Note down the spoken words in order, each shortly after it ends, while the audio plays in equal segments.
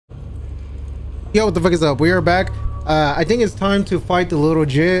Yo, what the fuck is up? We are back. I think it's time to fight the little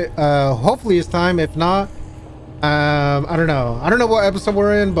jit. Hopefully it's time. If not, I don't know. I don't know what episode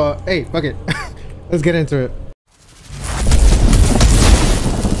we're in, but hey, fuck it. Let's get into it.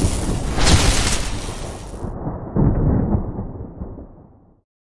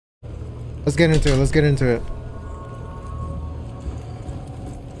 Let's get into it. Let's get into it.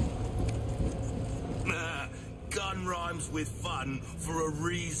 Gun rhymes with fun for a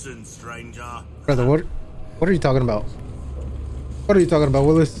reason, stranger. Brother, what are you talking about? What are you talking about,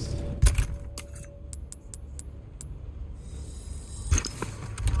 Willis?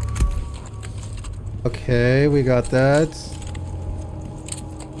 Okay, we got that.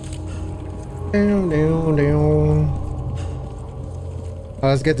 Down, down, down.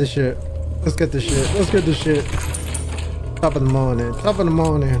 Let's get this shit. Let's get this shit. Let's get this shit. Top of the morning. Top of the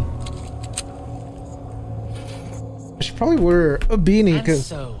morning. I should probably wear a beanie because.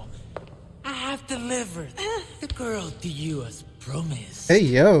 So, I have delivered the girl to you as promised. Hey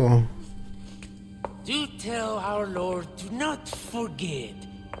yo. Do tell our Lord to not forget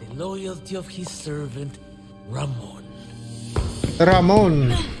the loyalty of his servant, Ramon.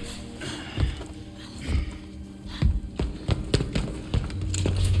 Ramon.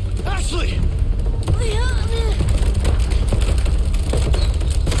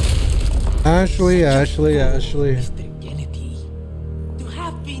 Ashley! Ashley. Mr. Kennedy, to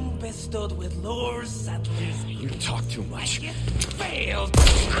have been bestowed with Lord Sadler's. You talk too much. Failed!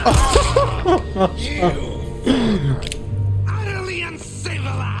 You! Utterly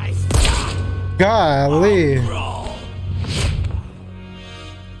uncivilized! Golly.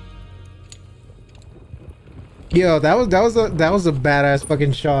 Yo, that was a badass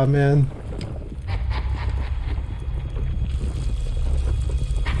fucking shot, man.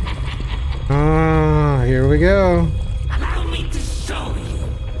 Here we go. Allow me to show you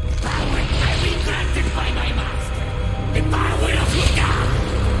power heavily granted by my master. The power of Luca.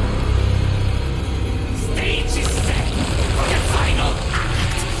 Stage is set for the final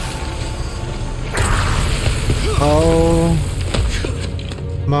act. Oh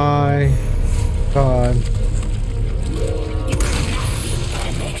my god.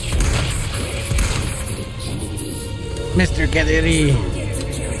 Mr. Kennedy.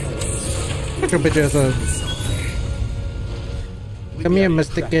 Look at your bitch. Come here,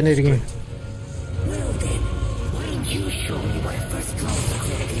 Mr. Kennedy.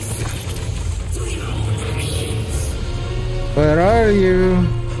 Where are you?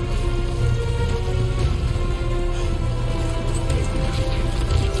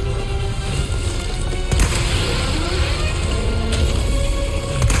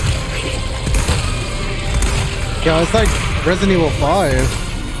 Yo, it's like Resident Evil 5.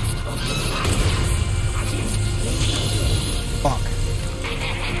 Fuck.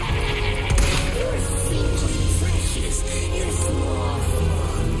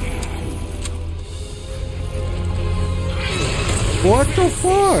 What the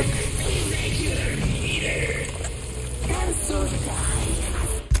fuck?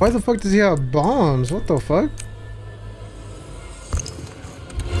 Why the fuck does he have bombs? What the fuck?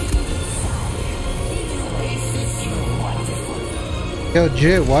 Yo,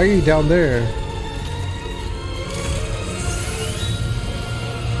 Jit, why are you down there?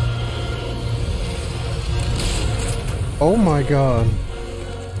 Oh my god.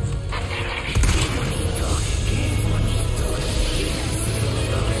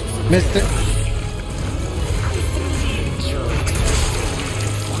 Mr.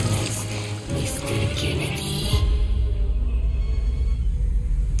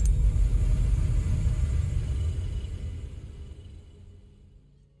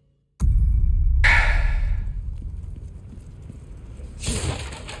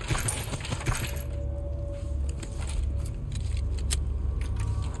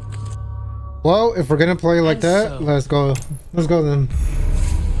 Well, if we're gonna play like that, let's go. Let's go then.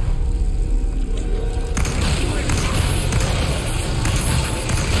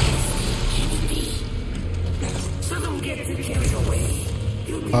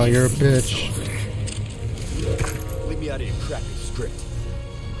 Oh, you're a bitch. Leave me out of your crappy script.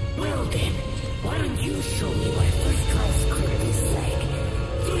 Well then, why don't you show me what first class script is like?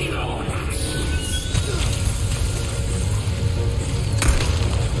 Do your own actions.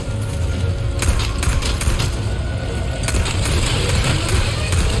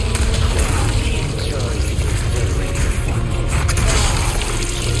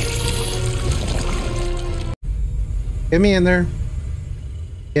 Get me in there.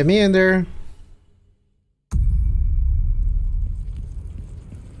 Get me in there.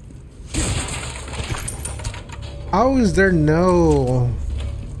 How is there no?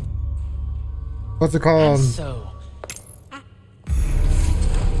 What's it called? So,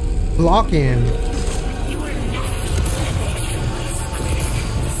 Blocking.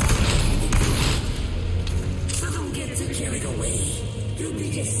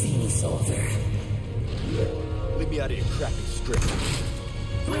 Leave me out of your crappy script.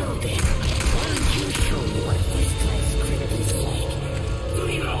 Well then, why don't you show me what a first-class script is like?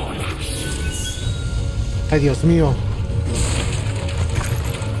 Through your own actions. Ay, Dios mío.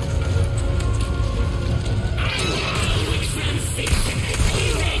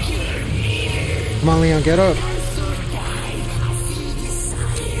 Come on, Leon, get up.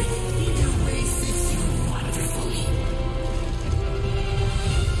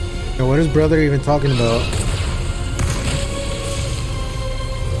 Yo, what is brother even talking about?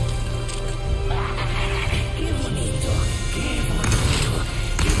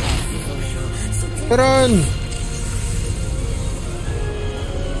 Run!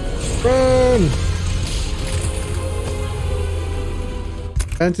 Run!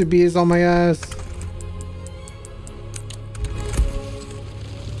 Fancy bee is on my ass.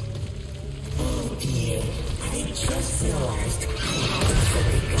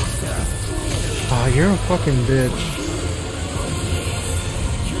 Ah, you're a fucking bitch.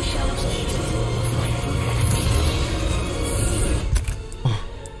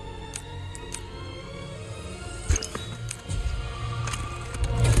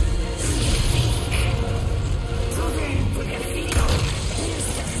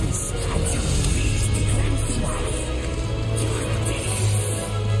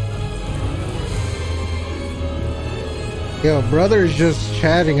 Yo, brother's just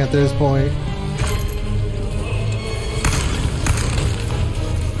chatting at this point.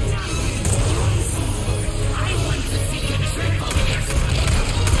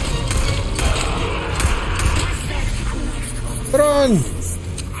 Run!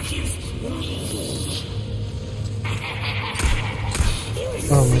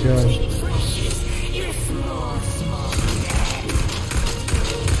 Oh my god.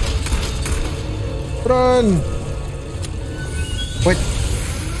 Run! What?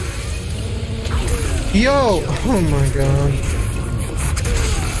 Yo! Oh my god.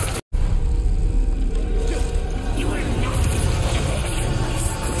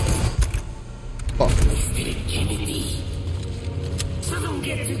 Fuck. So don't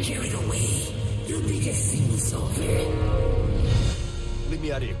get too carried away. You'll be just seems over. Leave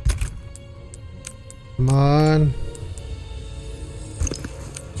me out of here. Come on.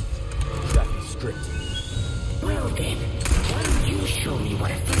 Crappy script. Well then, why don't you show me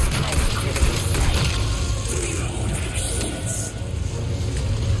what a first-class script is like? Through your own actions.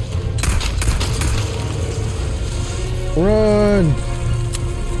 Run!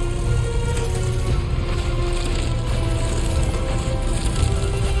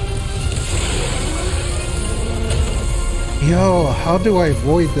 Yo, how do I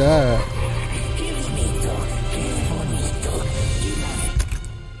avoid that?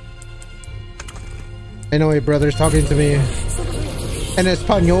 Anyway, brother's talking to me in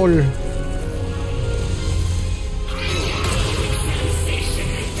Espanol.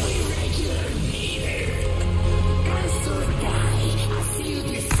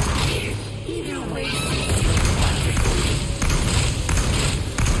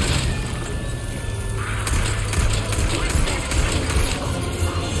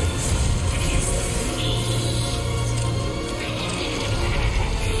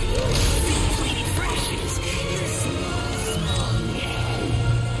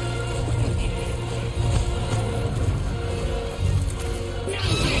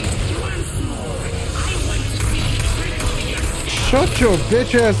 Shut your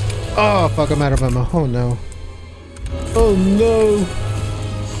bitch ass. Oh fuck, I'm out of ammo. Oh no. Oh no.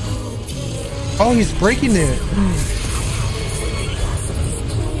 Oh, he's breaking it.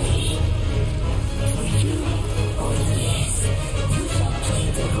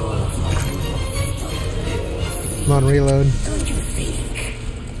 Come on, reload.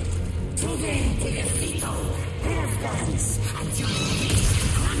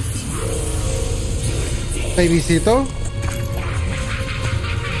 Babycito?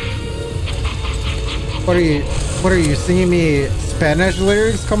 What are you singing me Spanish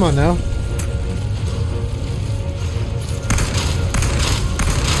lyrics? Come on now.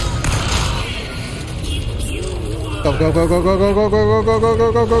 Go go go go go go go go go go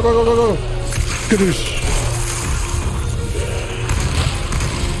go go go go go go go. Kadoosh.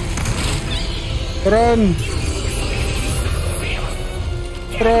 Run.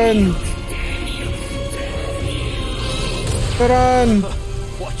 Run. Run.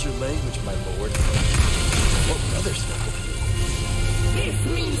 Watch your language, my lord. What brother's not with you? This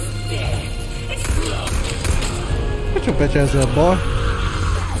means death. It's Get your bitch ass up, boy.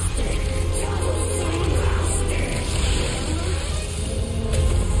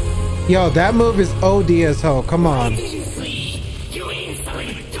 Yo, that move is OD as hell. Come on.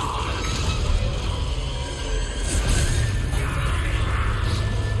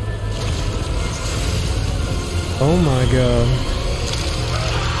 Oh my god.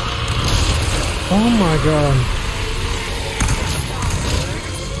 Oh my god.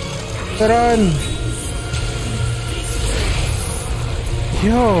 Run!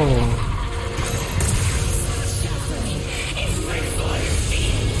 Yo.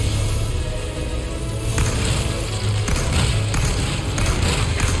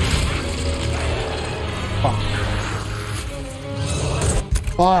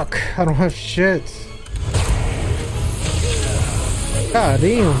 Fuck, I don't have shit. God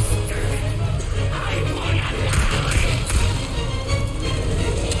damn.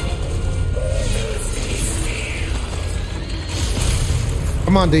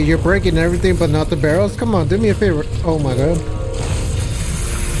 Come on, dude, you're breaking everything but not the barrels. Come on, do me a favor. Oh my god.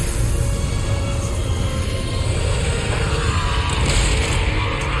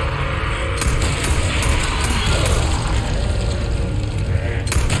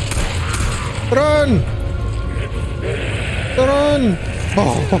 Run! Run!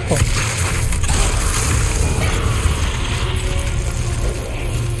 Oh.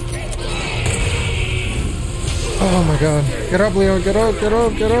 Oh my god. Get up, Leon. Get up, get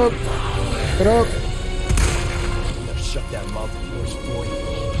up, get up. Get up. I'm gonna shut that mouth of yours for you.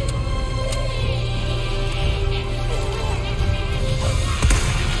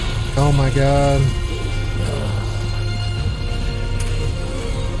 Oh my god.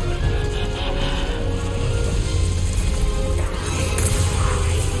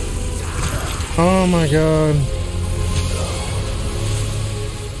 Oh my god.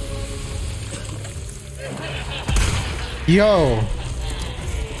 Yo.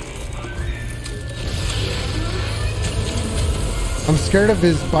 I'm scared of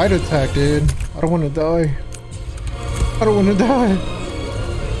his bite attack, dude. I don't want to die. I don't want to die.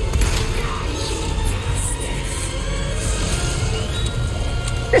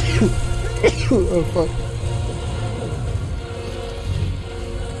 Oh fuck.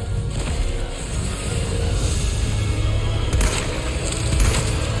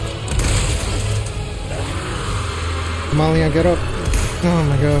 Come on, Leon, get up. Oh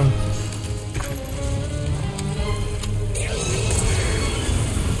my god.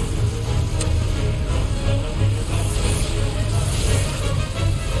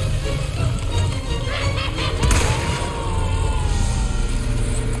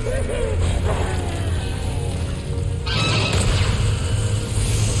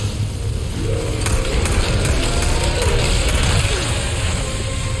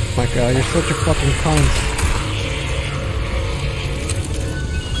 My god, you're such a fucking cunt.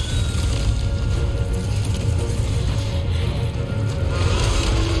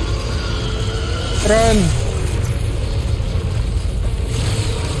 Run!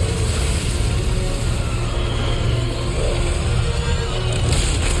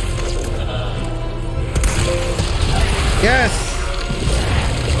 Yes!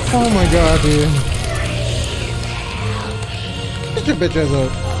 Oh my god, dude. Get your bitch ass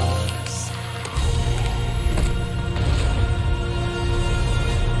up.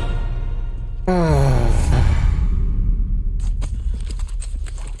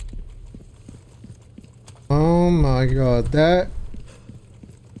 Oh my god, that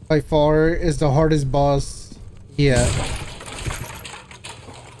by far is the hardest boss yet.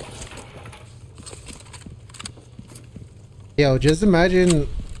 Yo, just imagine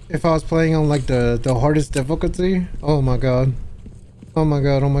if I was playing on like the hardest difficulty. Oh my god. Oh my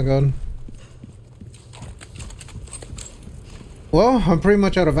god, oh my god. Well, I'm pretty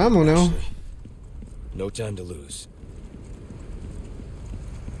much out of ammo now. No time to lose.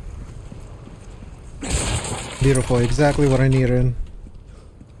 Beautiful, exactly what I needed.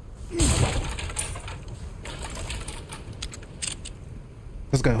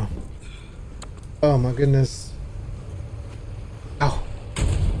 Let's go. Oh my goodness. Ow.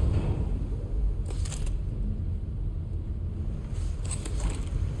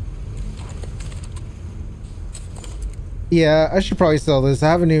 Yeah, I should probably sell this.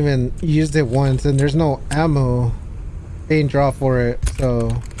 I haven't even used it once and there's no ammo being draw for it, so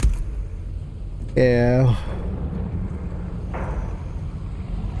yeah.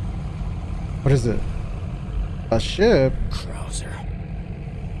 What is it? A ship? Krauser.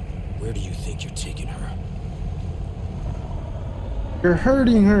 Where do you think you're taking her? You're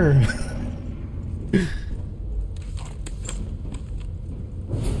hurting her.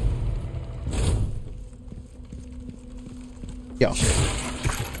 Yo.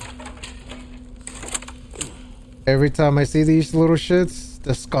 Every time I see these little shits,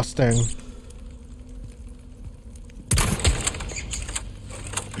 disgusting.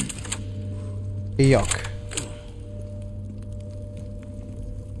 Yuck.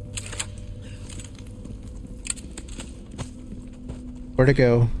 Where'd it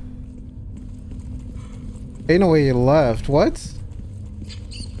go? Ain't no way you left. What?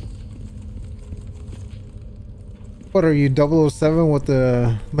 What are you, 007 with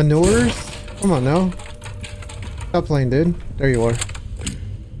the manures? Come on now. Stop playing, dude. There you are.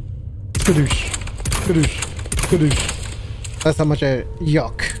 Kadoosh. Kadoosh. Kadoosh. That's how much I...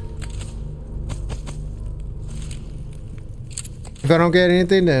 Yuck. If I don't get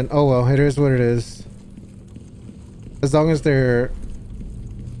anything, then... Oh well, it is what it is. As long as they're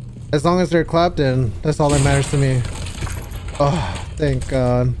clapped in, that's all that matters to me. Oh, thank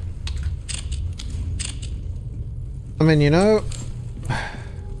God. I mean, you know...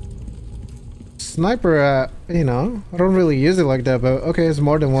 Sniper, you know, I don't really use it like that, but okay, it's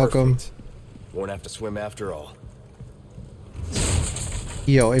more than welcome. Perfect. Won't have to swim after all.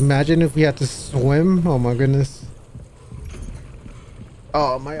 Yo, imagine if we had to swim. Oh my goodness.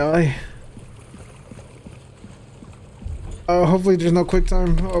 Oh, my eye. Oh, hopefully there's no quick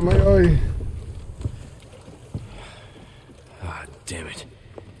time. Oh, my eye. Ah, damn it.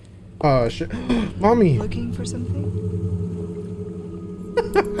 Oh, shit. Mommy. Looking for something?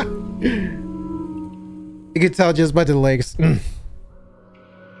 You can tell just by the legs.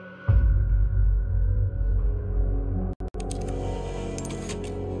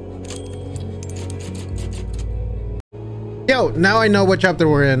 Yo, now I know what chapter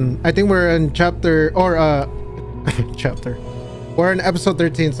we're in. I think we're in chapter or chapter. We're in episode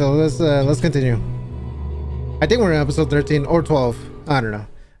 13, so let's continue. I think we're in episode 13 or 12. I don't know.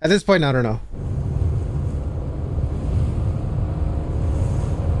 At this point, I don't know.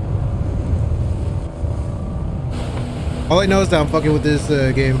 All I know is that I'm fucking with this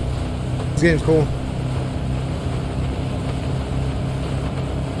game. This game's cool.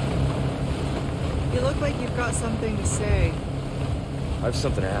 You look like you've got something to say. I have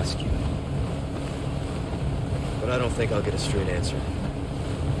something to ask you. But I don't think I'll get a straight answer.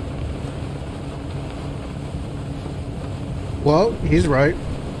 Well, he's right.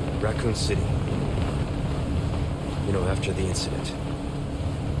 Raccoon City. You know, after the incident,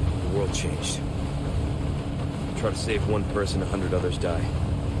 the world changed. Try to save one person, 100 others die.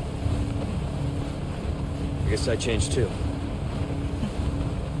 I guess I changed too.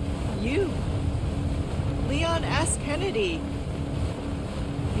 You. Leon S. Kennedy.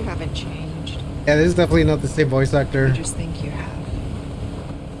 You haven't changed. Yeah, this is definitely not the same voice actor. I just think you have.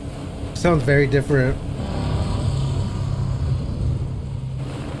 Sounds very different.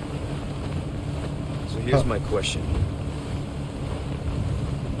 So here's my question.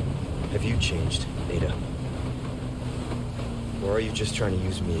 Have you changed, Ada? Or are you just trying to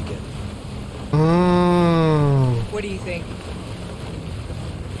use me again? Oh, What do you think?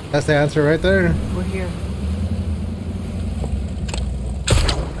 that's the answer right there. We're here.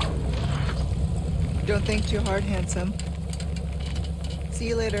 Don't think too hard, handsome. See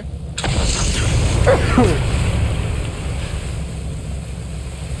you later.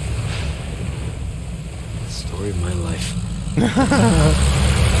 Story of my life.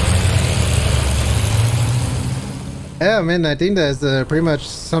 Yeah, man, I think that's pretty much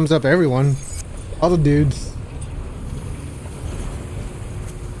sums up everyone. All the dudes.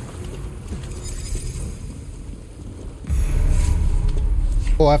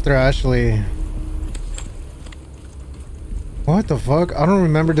 Well, after Ashley. What the fuck? I don't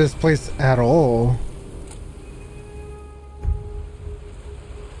remember this place at all.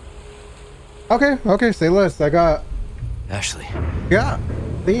 Okay, say less. I got... Ashley. Yeah,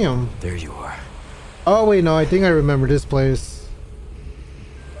 damn. There you are. Oh wait, no, I think I remember this place.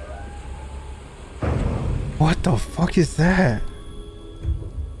 What the fuck is that?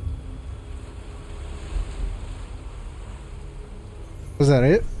 Was that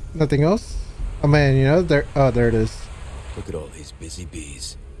it? Nothing else? Oh man, you know, there it is. Look at all these busy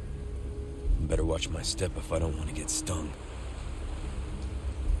bees. Better watch my step if I don't want to get stung.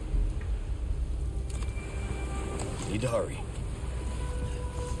 Need to hurry.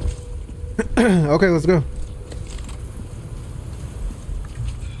 Okay, let's go.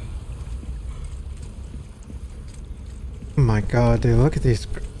 Oh my god, dude, look at these.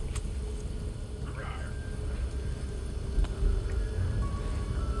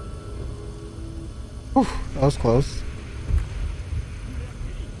 Whew, that was close.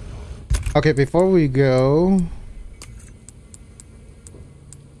 Okay, before we go...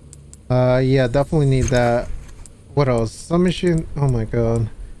 yeah, definitely need that. What else? Submachine. Oh my god.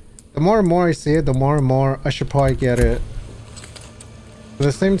 The more and more I see it, the more and more I should probably get it. At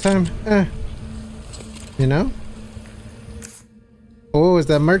the same time, you know? Oh, is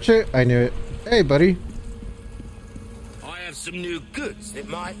that merchant? I knew it. Hey, buddy. I have some new goods that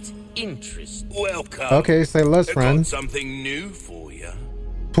might interest. Welcome. Okay, say less, I've friend. got something new for you.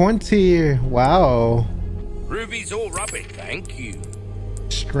 20. Wow. Ruby's all rubbish, thank you.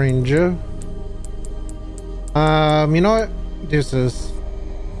 Stranger. You know what? Deuces.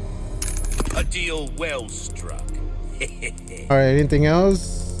 A deal well struck. Alright, anything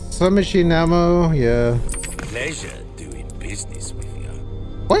else? Submachine ammo, yeah. Pleasure doing business with you.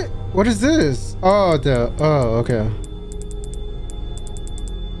 What? What is this? Oh, okay.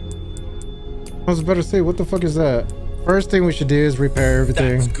 I was about to say, what the fuck is that? First thing we should do is repair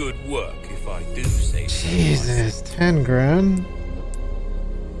everything. That's good work, if I do say so. Jesus, 10 grand?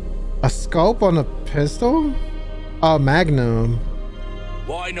 A scope on a pistol? Oh, Magnum.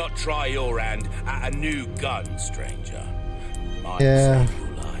 Why not try your hand at a new gun, stranger? Might Yeah. save your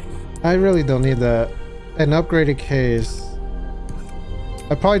life. I really don't need that. An upgraded case.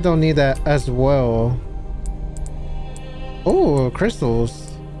 I probably don't need that as well. Oh,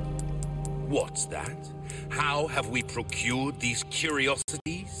 crystals. What's that? How have we procured these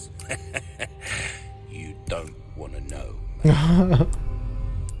curiosities? You don't want to know.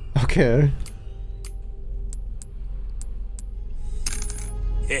 Okay.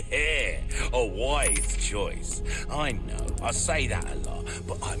 A wise choice. I know, I say that a lot,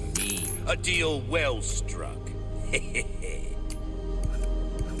 but I mean a deal well struck.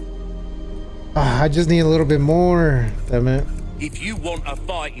 I just need a little bit more. Damn it. If you want a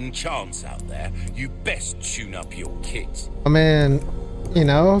fighting chance out there, you best tune up your kit. I mean, you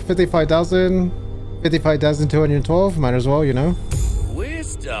know, 55,000, 55,212, might as well, you know. We're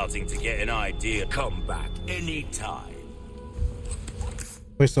starting to get an idea. Come back anytime.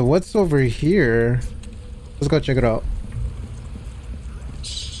 Wait, so what's over here? Let's go check it out.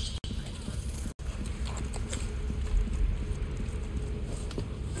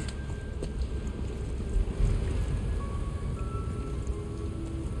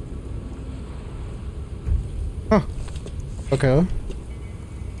 Huh. Okay.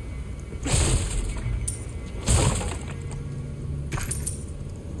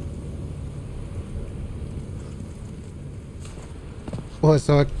 Well,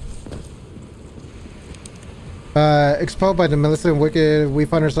 so expelled by the militant wicked, we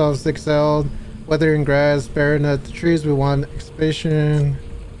find ourselves exiled, weathering grass, bearing at the trees. We want expansion.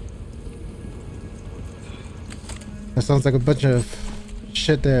 That sounds like a bunch of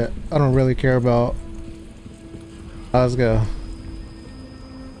shit that I don't really care about. Let's go.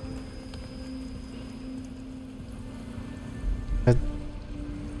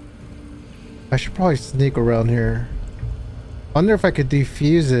 I should probably sneak around here. Wonder if I could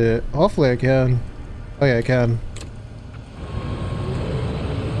defuse it. Hopefully I can. Oh yeah, I can.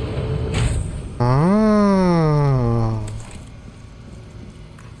 Ah.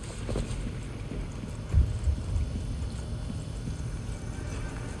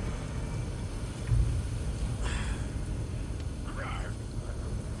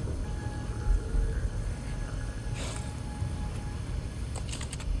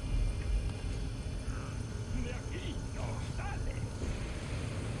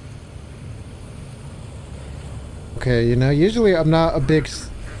 Okay, you know, usually I'm not a big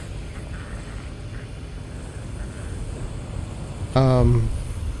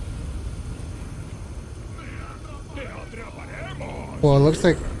well, it looks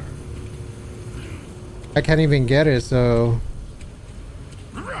like I can't even get it, so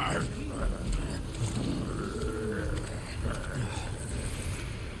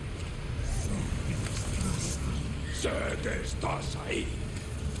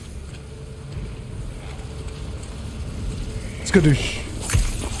skadoosh.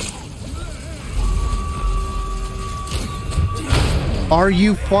 Are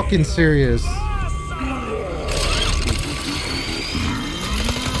you fucking serious?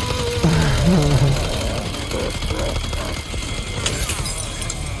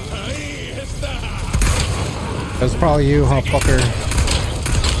 That's probably you, huh, fucker?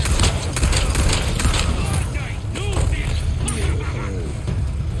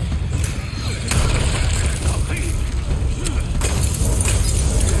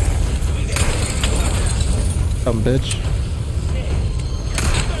 Dumb bitch.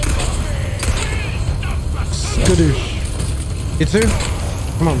 Skadoosh. You too?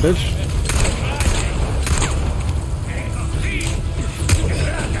 Come on, bitch.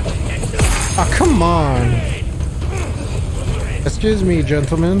 Ah, come on. Excuse me,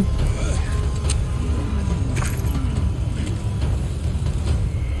 gentlemen.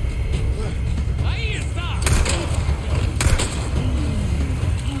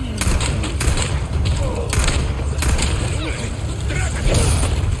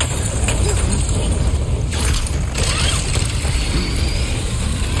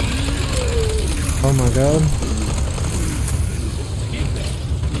 Oh my god.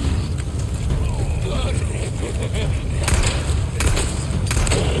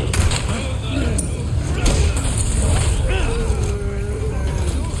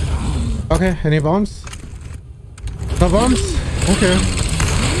 Okay, any bombs? No bombs? Okay.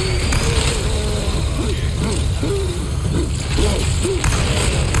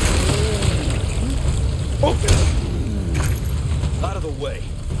 Out of the way.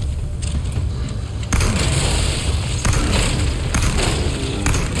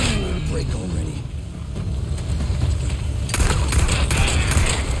 Break already.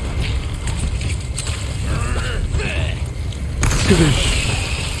 Skadoosh.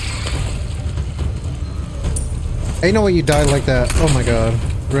 Ain't no way you died like that. Oh my god.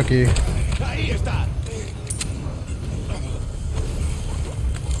 Rookie.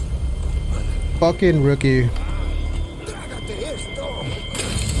 Fucking rookie.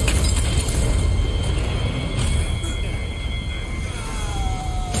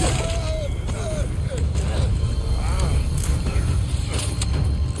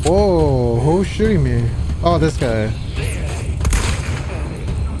 Whoa, who's shooting me? Oh, this guy.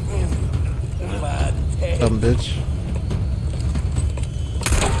 Dumb bitch.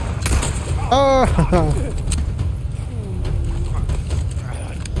 Oh!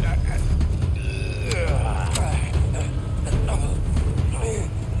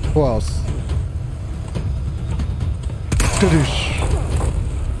 Who else? Skadoosh.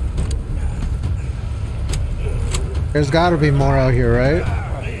 There's gotta be more out here, right?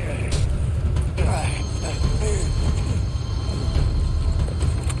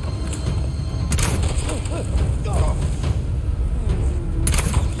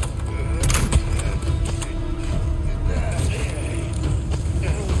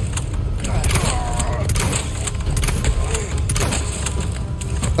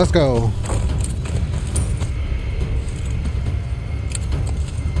 Let's go.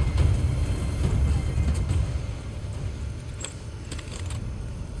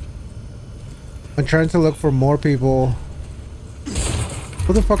 I'm trying to look for more people.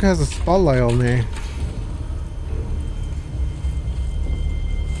 Who the fuck has a spotlight on me?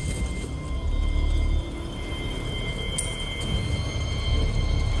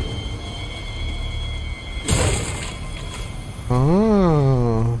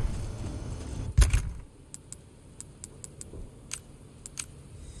 Oh.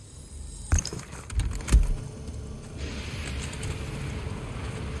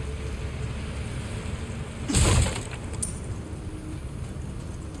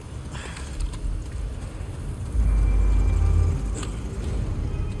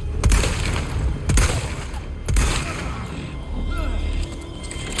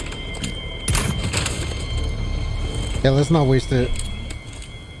 Yeah, let's not waste it.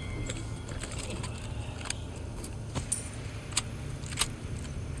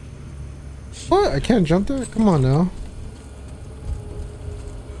 What? I can't jump there? Come on now.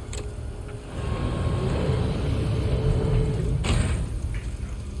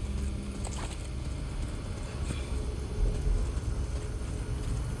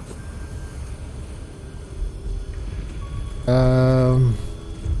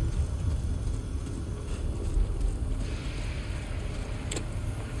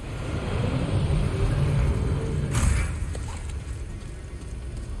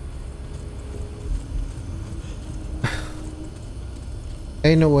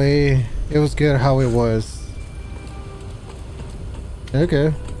 Ain't no way. It was good how it was.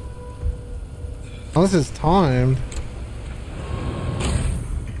 Okay. Unless it's timed.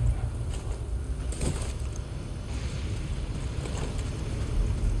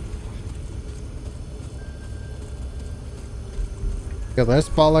 Yeah, that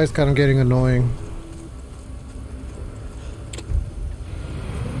spotlight's kind of getting annoying.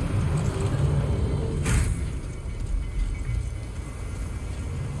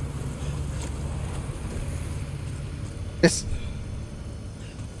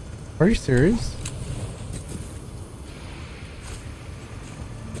 Are you serious?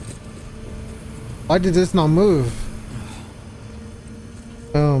 Why did this not move?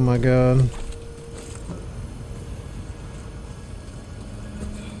 Oh my god.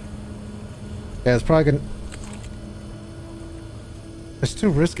 Yeah, it's probably gonna... It's too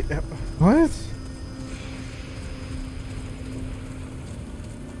risky. What?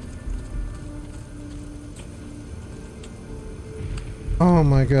 Oh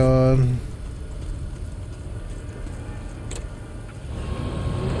my god.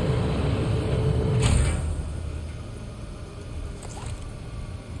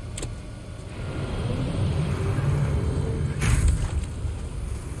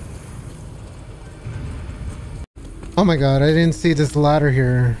 Oh my god, I didn't see this ladder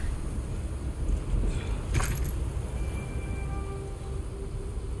here.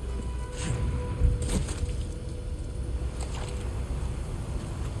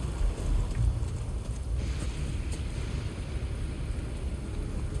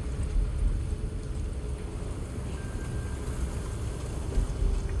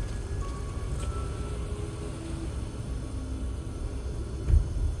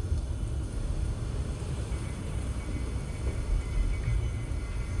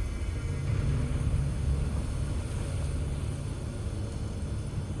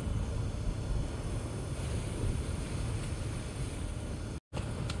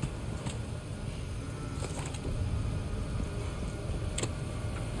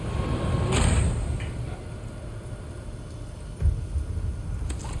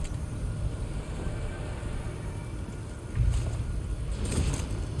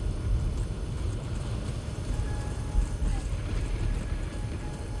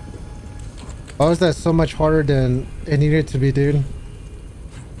 Why was that so much harder than it needed to be, dude?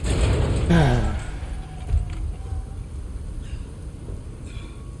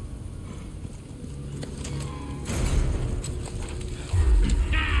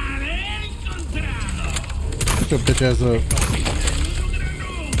 Shut your bitch ass up.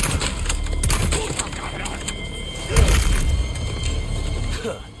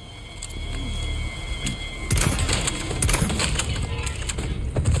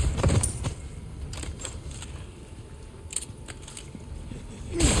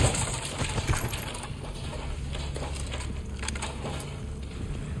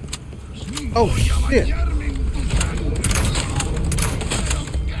 Oh shit!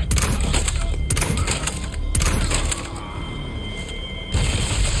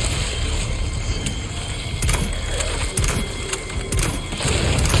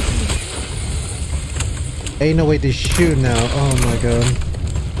 Ain't no way to shoot now. Oh my god.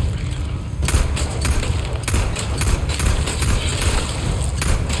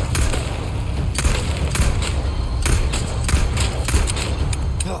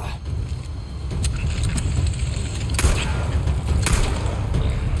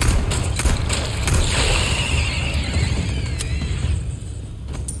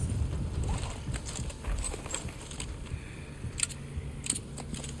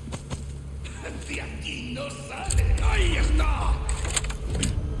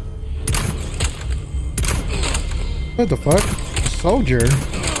 What the fuck? Soldier?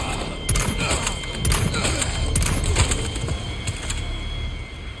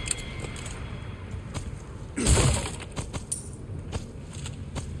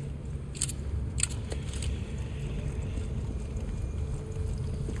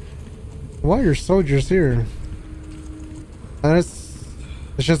 Why are soldiers here? It's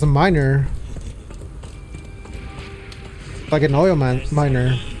just a miner. Like an oil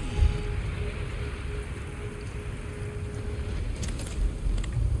miner.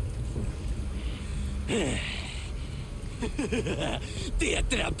 Te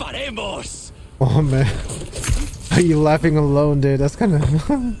atraparemos. Oh man. Are you laughing alone, dude? That's kind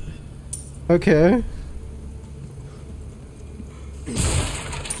of okay.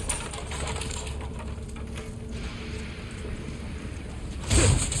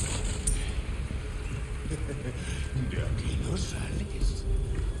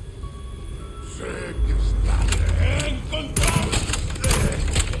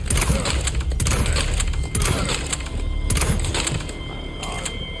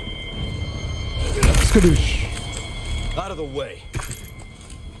 Skadoosh. Out of the way.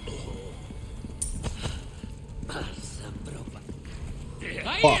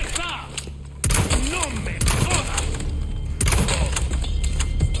 Fuck.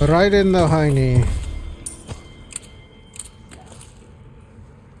 Right in the hiney.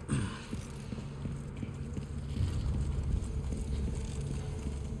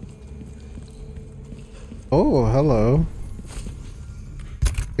 Oh, hello.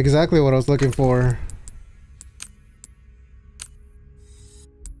 Exactly what I was looking for.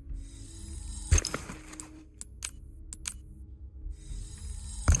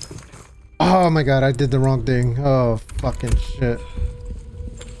 Oh my god, I did the wrong thing. Oh, fucking shit.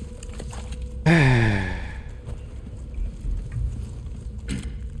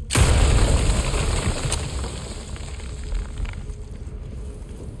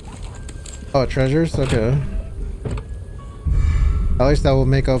 Oh, treasures? Okay. At least that will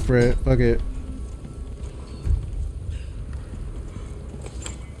make up for it. Fuck it.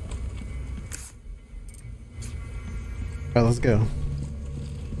 Alright, let's go.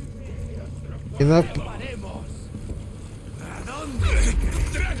 Enough.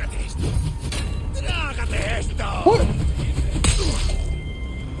 Trágate esto. What?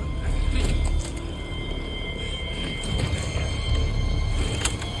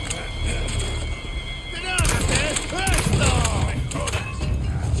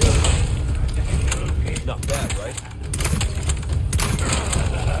 Not bad, right?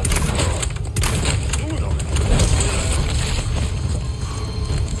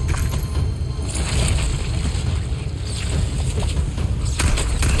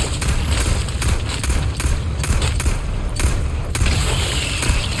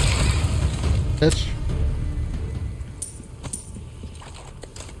 Bitch.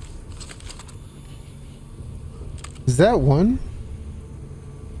 Is that one?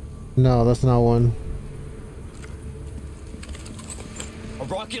 No, that's not one. A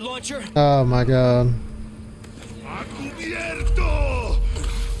rocket launcher? Oh my god.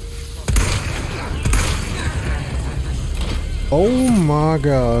 Oh my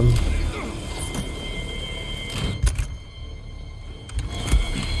god.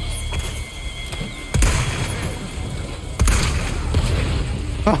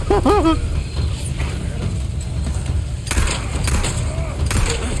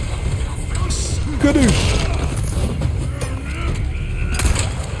 Skadoosh.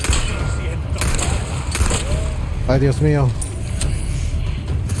 Ay, Dios mío.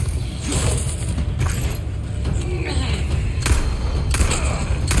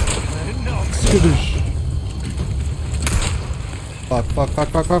 Skadoosh. Fuck, fuck, fuck,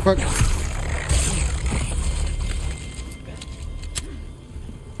 fuck, fuck, fuck.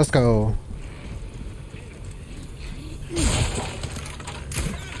 Let's go.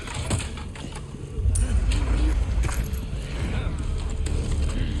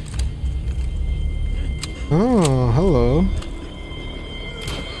 Oh, hello.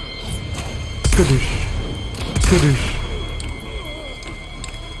 Skadoosh. Skadoosh.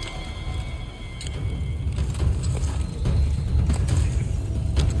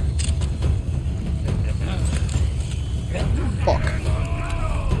 Fuck.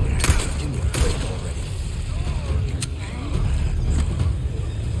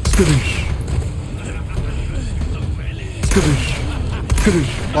 Skadoosh. Skadoosh.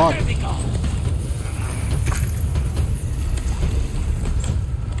 Skadoosh. Fuck.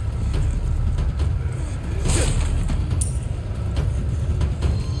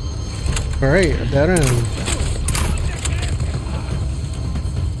 Alright, a dead end.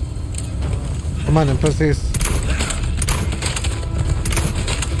 Come on then, pussies.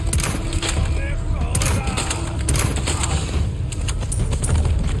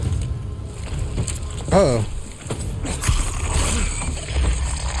 Uh-oh.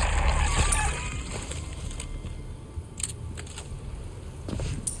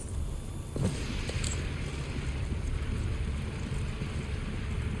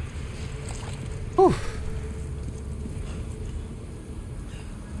 Whew.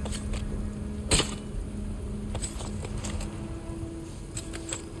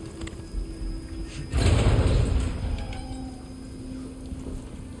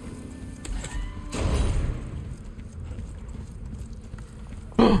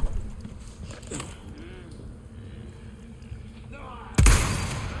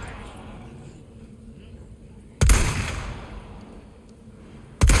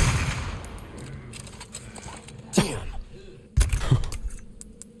 Damn.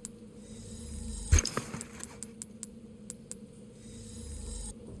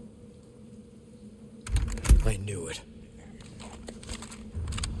 I knew it.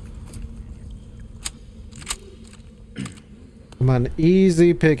 Come on,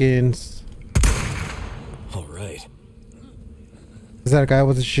 easy pickings. All right. Is that a guy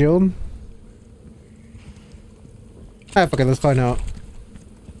with a shield? Ah, fuck it, let's find out.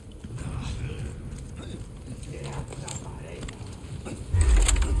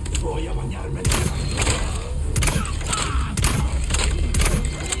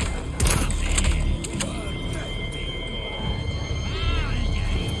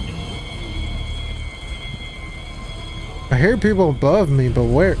 I hear people above me, but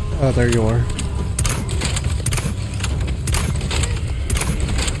where? Oh, there you are.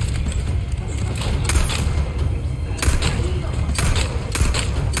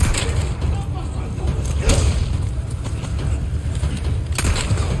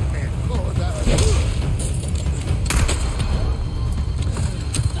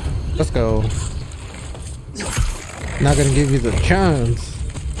 Let's go. Not gonna give you the chance.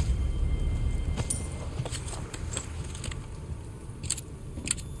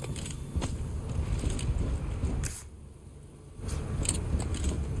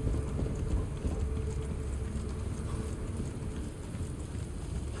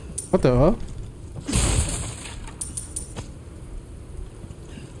 What the hell?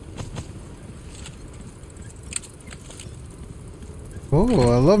 Oh,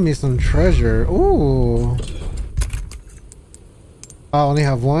 I love me some treasure. Ooh. I only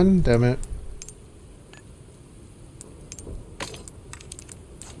have one? Damn it.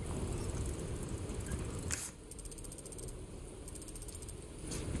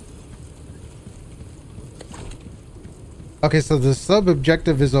 Okay, so the sub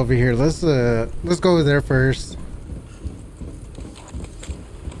objective is over here. Let's go there first.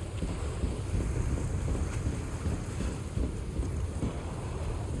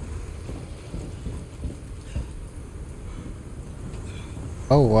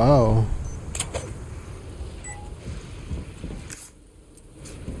 Oh wow.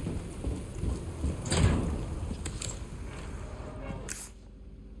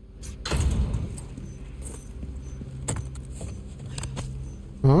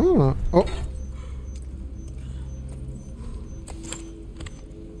 Oh. Oh.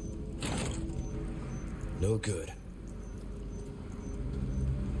 No good.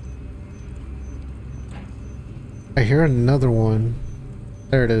 I hear another one.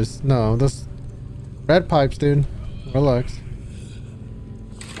 There it is. No, that's red pipes, dude. Relax.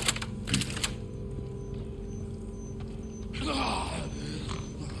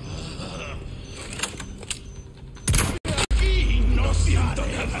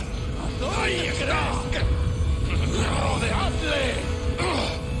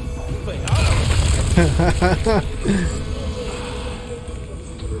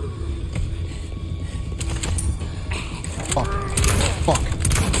 Fuck. Fuck.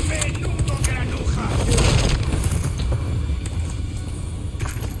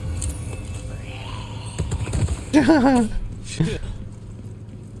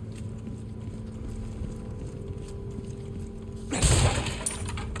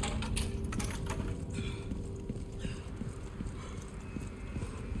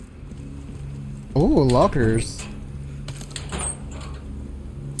 Oh, lockers.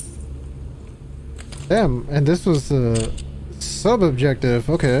 Damn, and this was a sub-objective.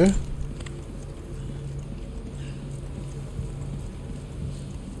 Okay.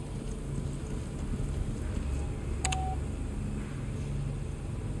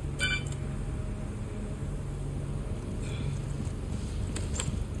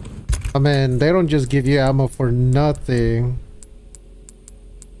 I mean, they don't just give you ammo for nothing.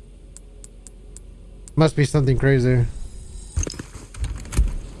 Must be something crazy.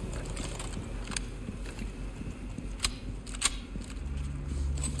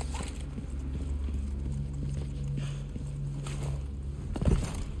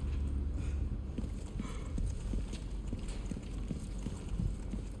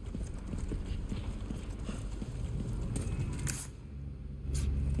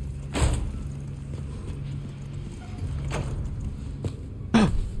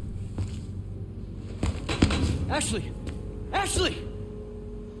 Ashley! Ashley!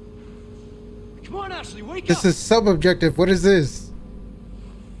 Come on, Ashley, wake This up! is sub-objective. What is this?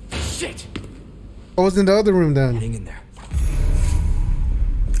 Shit! What was in the other room then? Hang in there.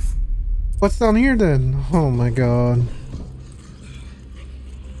 What's down here then? Oh my god.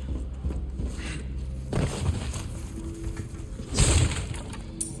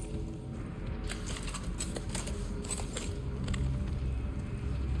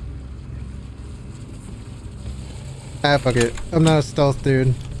 Ah, fuck it. I'm not a stealth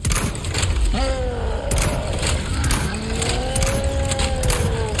dude.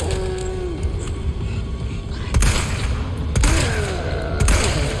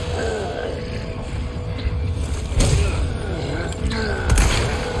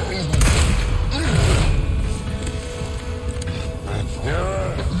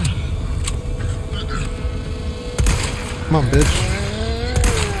 Come on, bitch.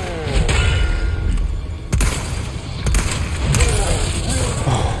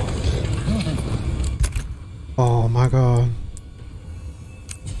 Oh my god.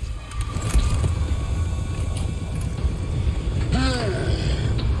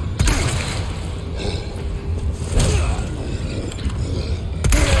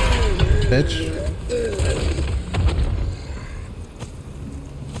 Bitch.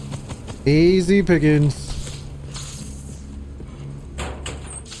 Easy pickings.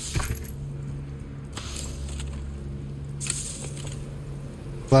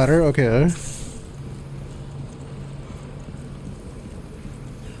 Ladder, okay.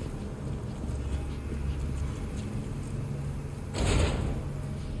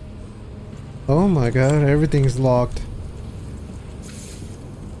 Oh my god, everything's locked.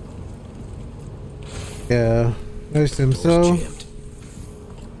 Yeah, I assume so. Jammed.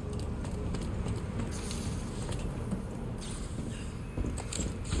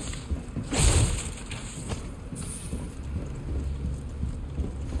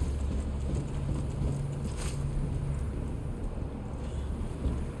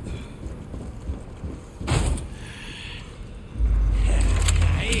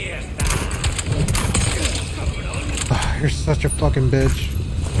 such a fucking bitch.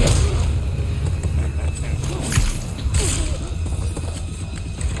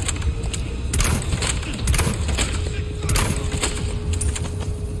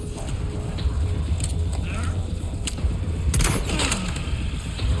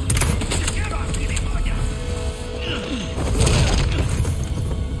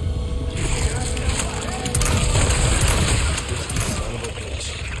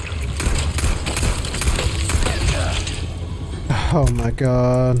 Oh my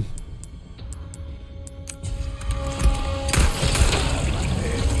god.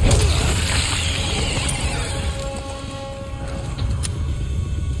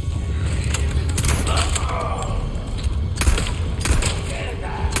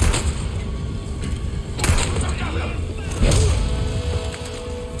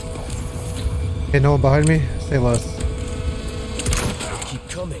 Okay, no one behind me? Say less. Keep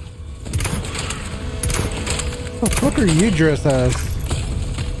coming. What the fuck are you dressed as?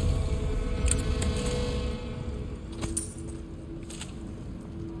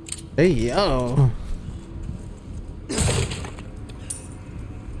 Hey, yo.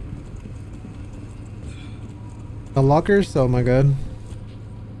 The lockers? Oh my god.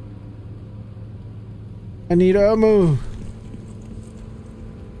 I need ammo.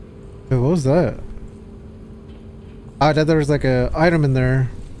 Wait, what was that? I thought there was like a item in there.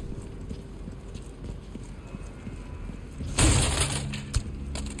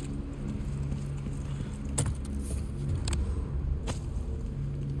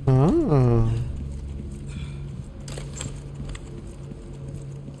 Oh.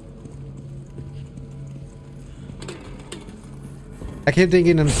 I keep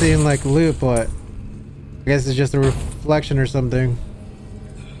thinking I'm seeing like loot, but I guess it's just a reflection or something.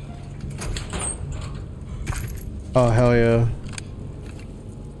 Oh hell yeah.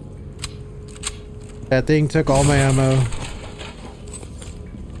 That thing took all my ammo.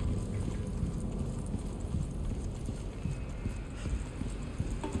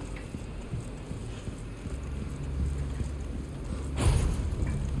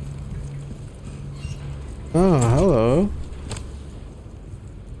 Oh, hello.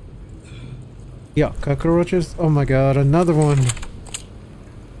 Yeah, cockroaches. Oh my god, another one.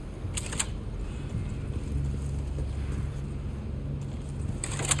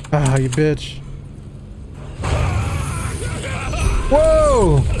 Ah, you bitch.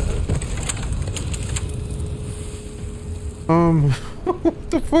 Whoa!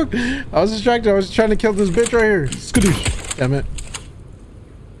 What the fuck? I was distracted. I was trying to kill this bitch right here. Skadoosh. Damn it.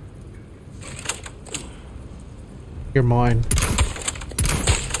 You're mine.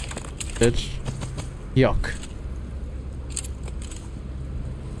 Bitch. Yuck.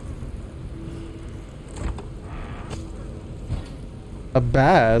 A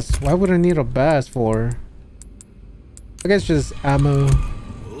bass? Why would I need a bass for? I guess just ammo.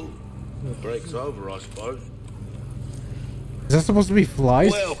 Ooh, the break's over, I suppose. Is that supposed to be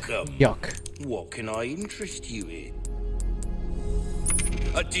flies? Welcome. Yuck. What can I interest you in?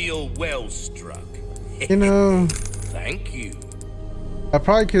 A deal well struck. You know, Thank you. I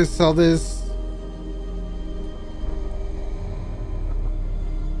probably could sell this.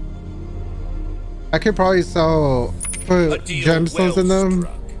 I could probably sell, put gemstones in them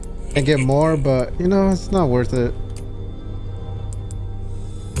and get more, but you know, it's not worth it.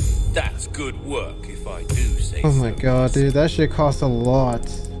 That's good work, if I do say so. Oh my god, dude, that shit costs a lot.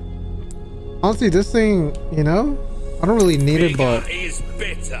 Honestly, this thing, you know, I don't really need it, but is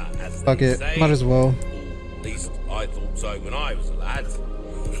bitter, as fuck they it, say. might as well. At least I thought so when I was a lad.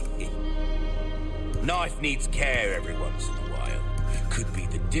 Knife needs care every once in a while. Could be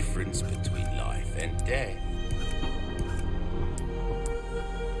the difference between life and death.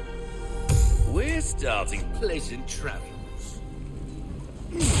 We're starting pleasant travels.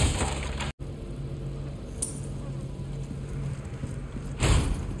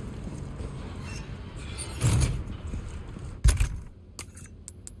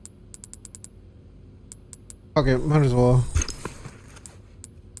 Okay, might as well.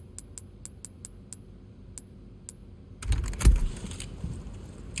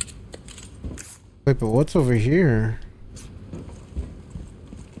 Wait, but what's over here?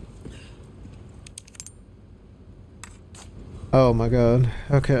 Oh my god.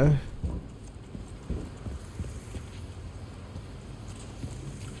 Okay.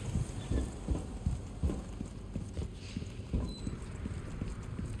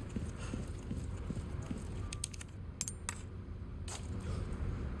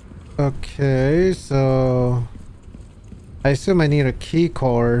 Okay, so I assume I need a key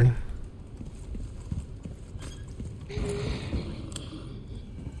card.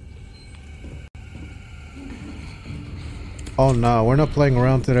 Oh no, we're not playing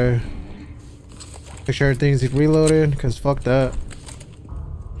around today. Make sure everything's reloaded, cause fuck that.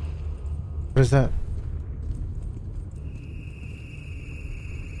 What is that?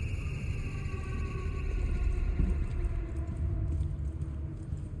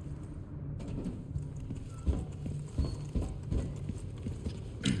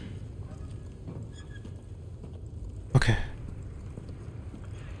 Okay.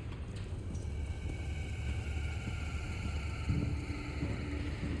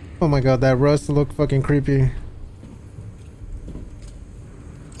 Oh my god, that rust looked fucking creepy.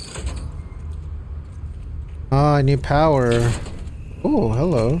 Ah, I need power. Oh,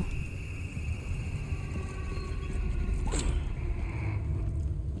 hello.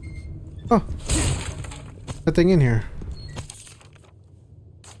 Oh, that thing in here.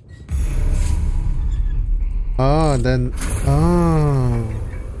 Oh, and then oh.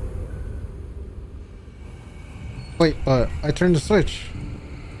 Wait, I turned the switch.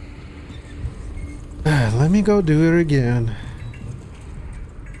 Let me go do it again.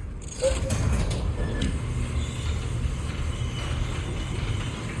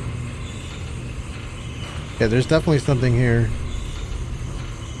 Yeah, there's definitely something here.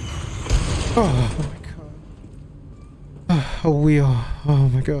 Oh my god. A wheel. Oh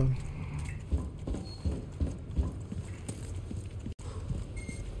my god.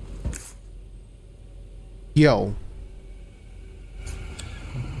 Yo.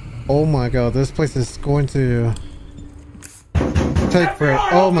 Oh my god, this place is going to take forever.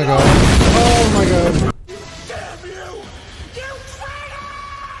 Oh my god. Oh my god.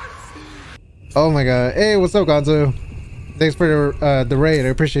 Oh my god. Hey, what's up, Gonzo? Thanks for the raid. I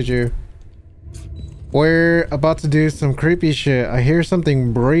appreciate you. We're about to do some creepy shit. I hear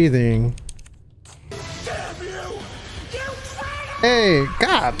something breathing. Hey,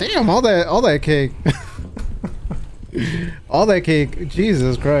 god damn, all that cake. All that cake.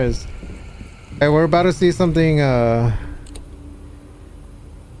 Jesus Christ. Hey, we're about to see something oh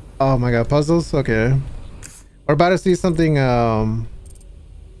my god, puzzles? Okay. We're about to see something some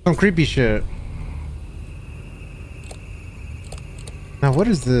creepy shit. Now what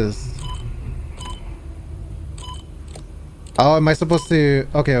is this? Oh, am I supposed to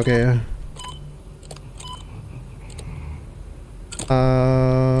okay, okay.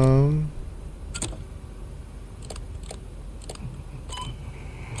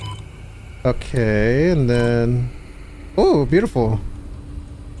 Okay, and then oh, beautiful.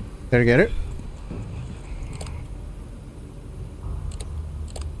 Did I get it?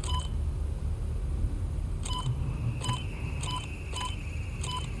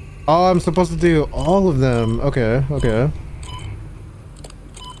 Oh, I'm supposed to do all of them. Okay, okay.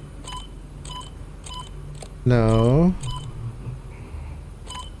 No.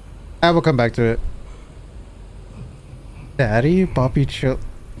 I will come back to it. Daddy, Bobby, chill.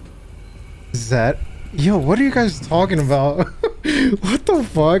 Is that? Yo, what are you guys talking about? What the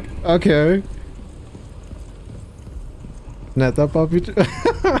fuck? Okay. Not that Bobby.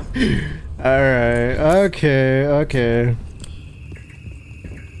 Alright. Okay, okay.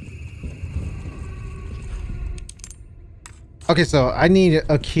 Okay, so I need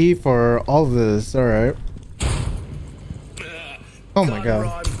a key for all of this. Alright. Oh my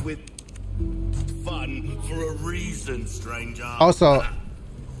god. Fun for a reason, stranger. Also,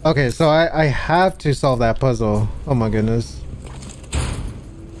 okay, so I have to solve that puzzle. Oh my goodness.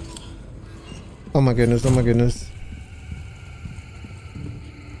 Oh my goodness, oh my goodness.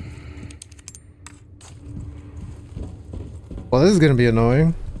 Well, this is gonna be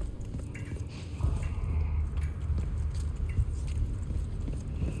annoying.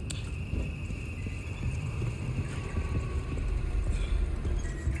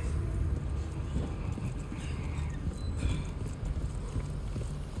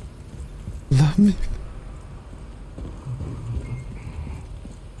 Love me.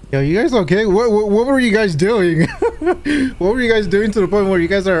 Yo, you guys okay? What were you guys doing? What were you guys doing to the point where you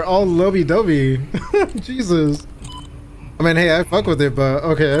guys are all lovey-dovey? Jesus. I mean, hey, I fuck with it, but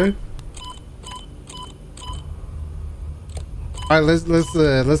okay. All right,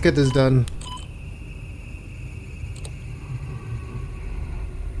 let's get this done.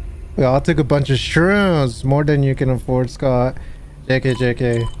 We all took a bunch of shrooms, more than you can afford, Scott. JK,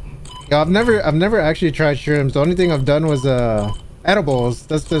 JK. Yo, I've never actually tried shrooms. The only thing I've done was edibles.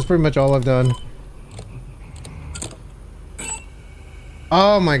 That's pretty much all I've done.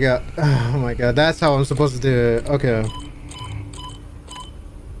 Oh my god. Oh my god. That's how I'm supposed to do it. Okay.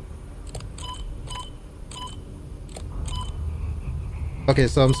 Okay,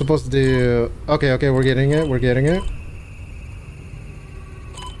 so I'm supposed to do... Okay, okay, we're getting it. We're getting it.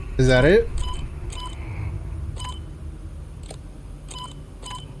 Is that it?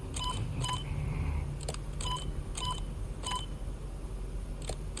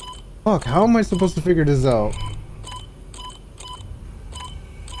 Fuck, how am I supposed to figure this out?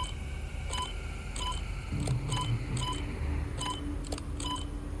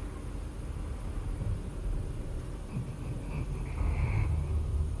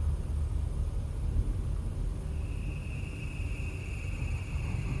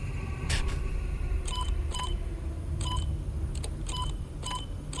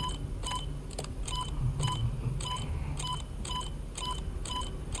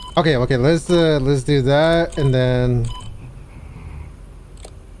 Okay, okay, let's do that and then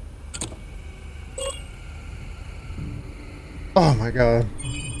oh my god.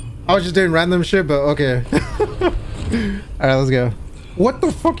 I was just doing random shit, but okay. Alright, let's go. What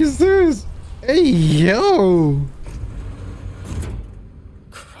the fuck is this? Hey yo!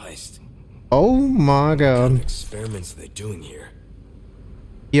 Christ. Oh my What god. experiments are they doing here?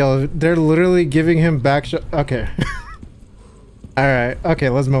 Yo, they're literally giving him back shot. Okay. Alright, okay,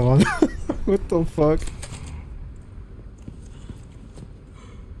 let's move on. What the fuck?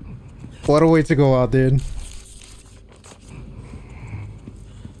 What a way to go out, dude.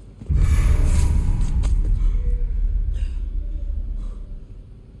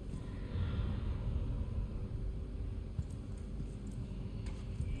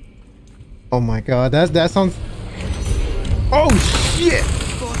 Oh my god, that sounds... Oh shit!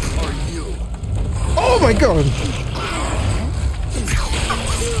 What are you? Oh my god!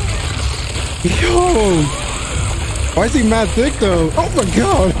 Yo! Why is he mad thick though? Oh my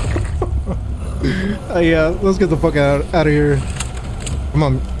god! Yeah, let's get the fuck out of here. Come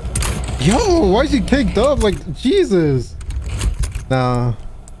on. Yo, why is he caked up? Like, Jesus! Nah.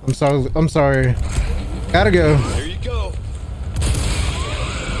 I'm sorry. I'm sorry. Gotta go. There you go.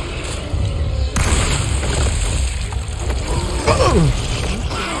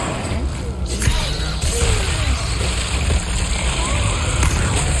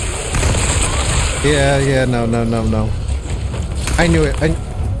 Yeah, no. I knew it.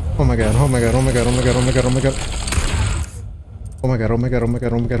 Oh my god, oh my god, oh my god, oh my god, oh my god, oh my god. Oh my god, oh my god, oh my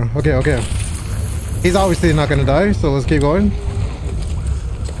god, oh my god. Okay, okay. He's obviously not gonna die, so let's keep going.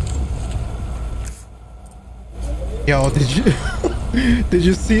 Yo, did you did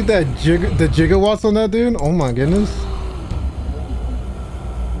you see that the gigawatts on that dude? Oh my goodness.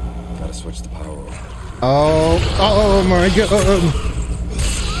 Gotta switch the power over. Oh my god.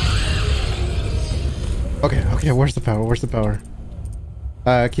 Okay, where's the power? Where's the power?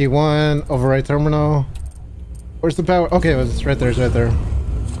 Key 1, override terminal. Where's the power? Okay, it's right there, it's right there.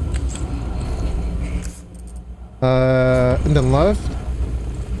 And then left.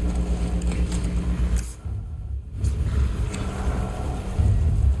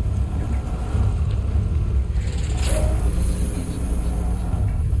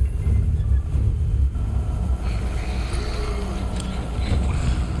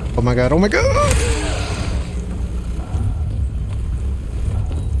 Oh my god, oh my god!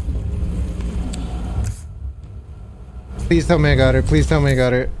 Please tell me I got it. Please tell me I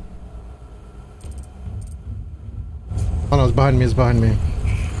got it. Oh no, it's behind me. It's behind me.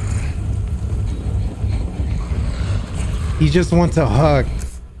 He just wants a hug.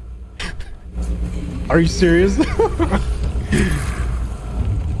 Are you serious?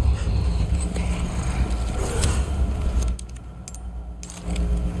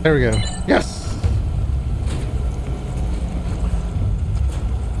 There we go. Yes!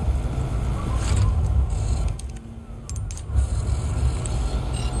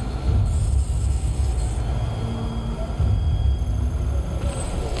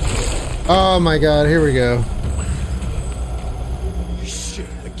 Oh my god, here we go. Shit,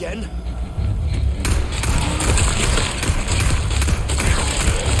 again?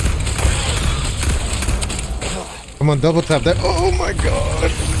 Come on, double tap that. Oh my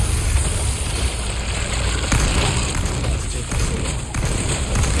god.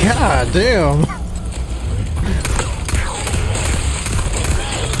 God damn.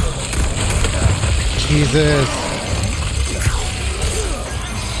 Jesus.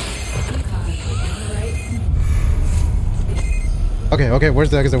 Okay, where's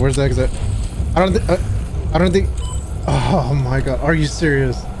the exit? Where's the exit? I don't think. Oh my god, are you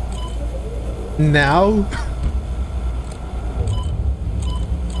serious? Now?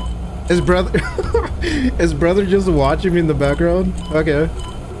 His brother, his brother just watching me in the background. Okay.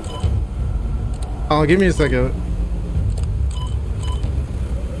 Oh, give me a second.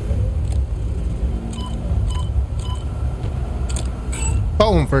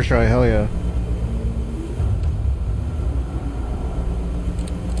 Boom, first try. Hell yeah.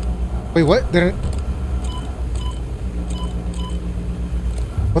 Wait, what? Did I...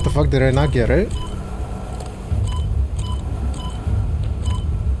 What the fuck? Did I not get it?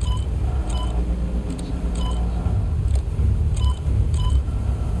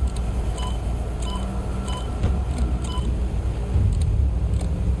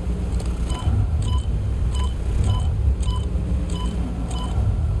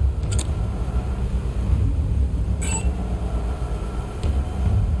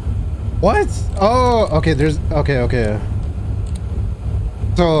 What? Oh, okay, there's... Okay.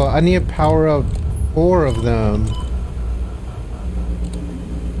 So, I need to power up 4 of them.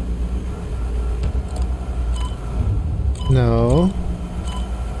 No.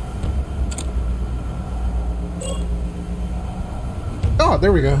 Oh,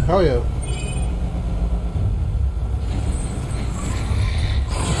 there we go. Hell yeah.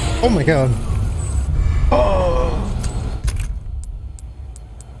 Oh my god. Oh.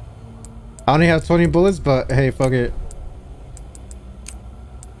 I only have 20 bullets, but hey, fuck it.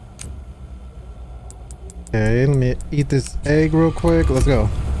 Okay, let me eat this egg real quick. Let's go.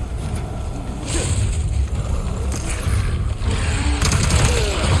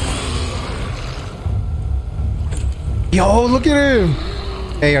 Yo, look at him.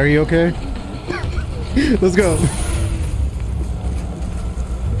 Hey, are you okay? Let's go.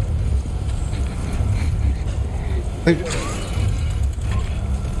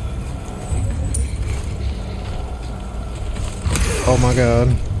 Oh my god.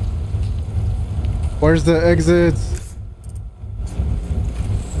 Where's the exits?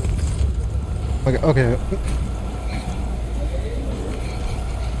 Okay.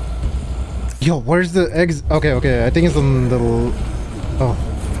 Yo, where's the exit? Okay. I think it's on the... Oh.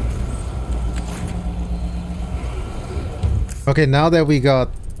 Okay, now that we got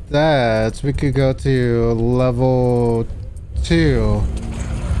that, we could go to level 2.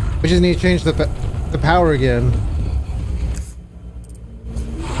 We just need to change the power again.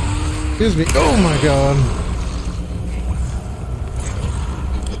 Excuse me. Oh my god.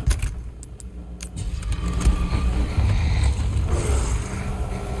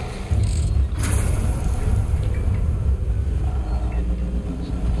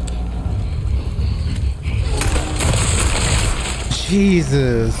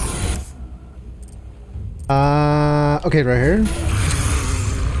 Jesus. Okay, right here.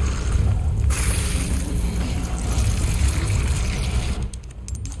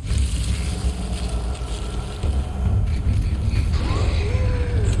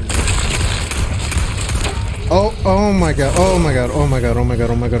 Oh my god. Oh my god.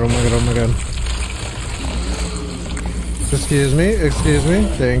 Excuse me.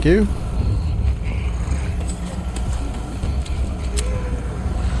 Thank you.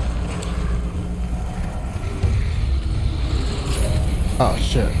 Oh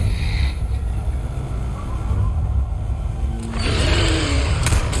shit.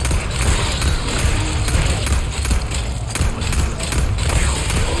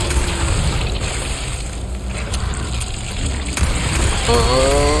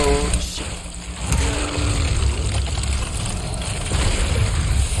 Oh shit.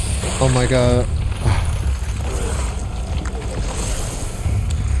 Oh my god.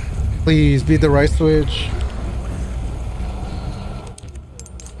 Please be the right switch.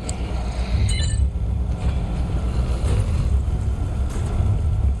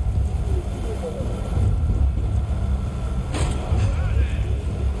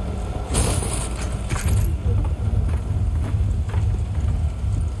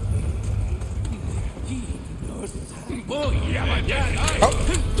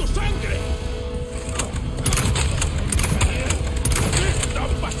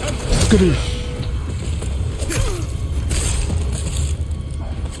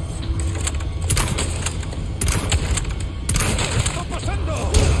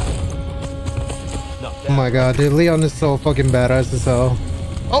 Oh my god, dude, Leon is so fucking badass as hell.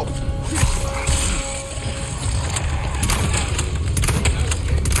 Oh!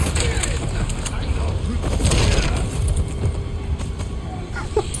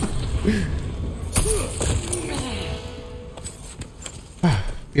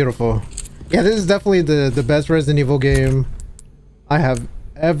 Beautiful. Yeah, this is definitely the best Resident Evil game I have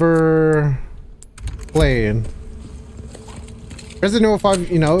ever played. Resident Evil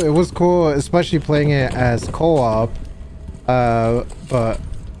 5, you know, it was cool, especially playing it as co-op. But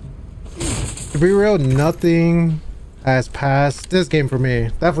to be real, nothing has passed this game for me.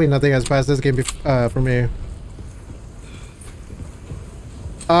 Definitely nothing has passed this game for me.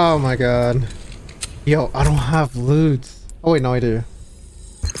 Oh my god. Yo, I don't have loot. Oh wait, no I do.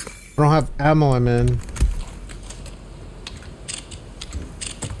 I don't have ammo, I'm in.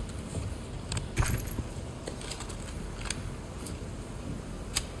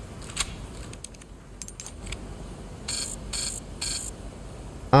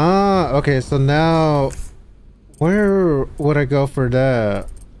 Ah, okay, so now where would I go for that?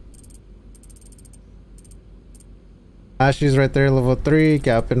 Ashley's right there, level 3,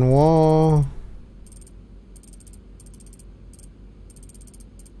 gap in wall.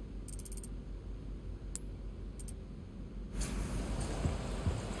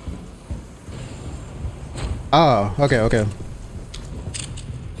 Oh, okay, okay.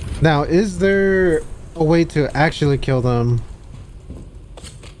 Now, is there a way to actually kill them?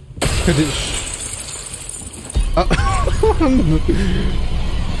 Could it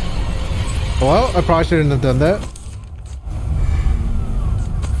well, I probably shouldn't have done that.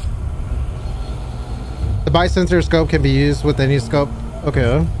 The bi-sensor scope can be used with any scope.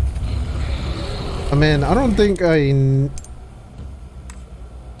 Okay. I mean, I don't think I...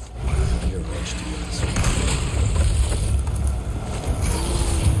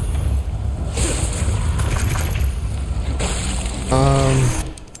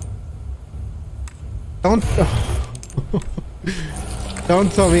 Don't...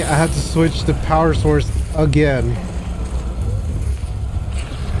 Don't tell me I have to switch the power source again.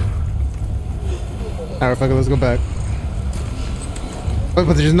 Alright, fuck it, let's go back. Wait,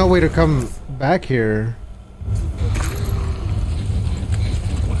 but there's no way to come back here.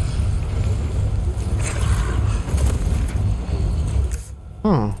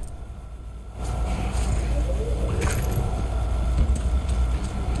 Huh.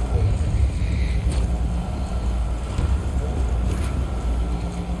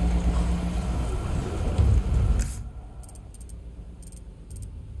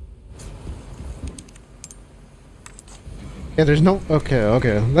 Yeah, there's no... Okay,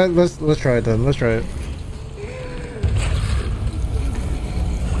 okay. Let's try it then. Let's try it.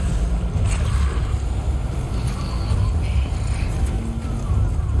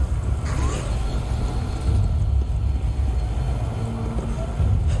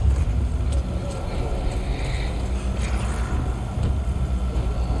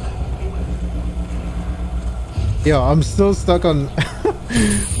 Yo, I'm still stuck on...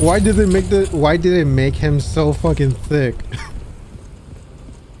 Why did they make him so fucking thick?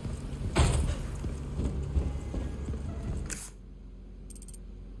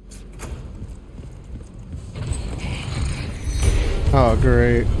 Oh,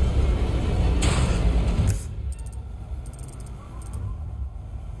 great.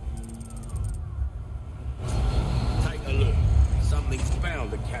 Take a look. Something's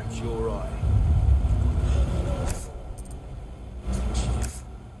bound to catch your eye.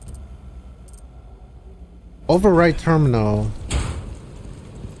 Override terminal.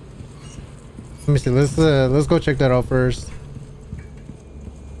 Let me see. Let's go check that out first.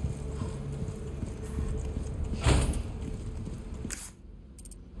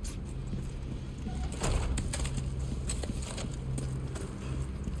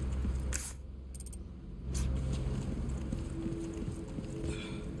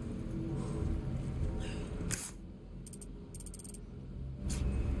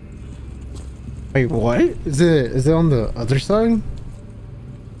 Wait, what? Is it on the other side?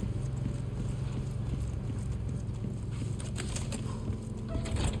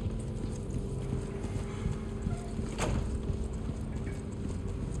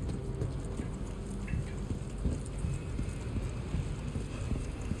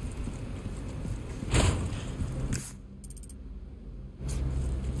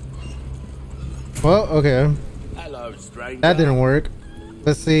 Well, okay. Hello, stranger. That didn't work.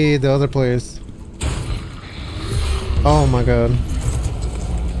 Let's see the other place. Oh my god.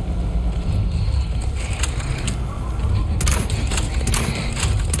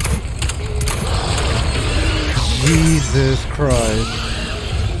 Jesus Christ.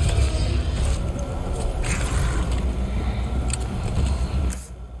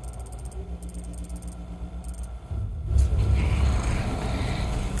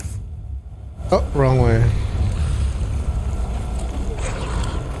 Oh, wrong way.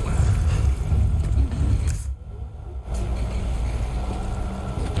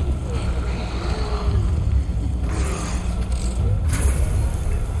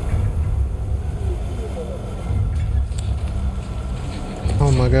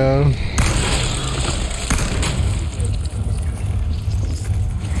 Oh my god.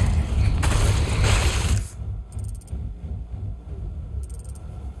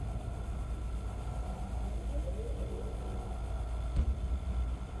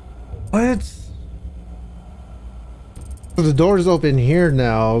 What? So the door is open here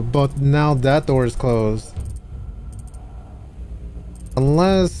now, but now that door is closed.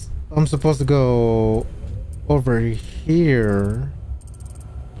 Unless I'm supposed to go over here.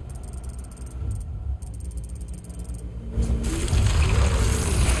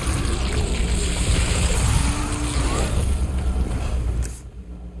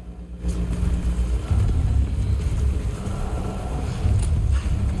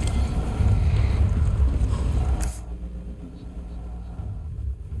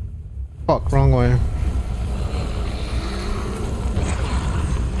 Fuck, wrong way.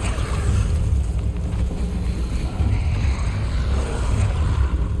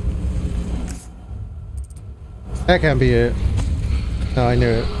 That can't be it. No, I knew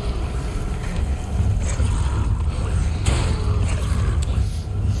it.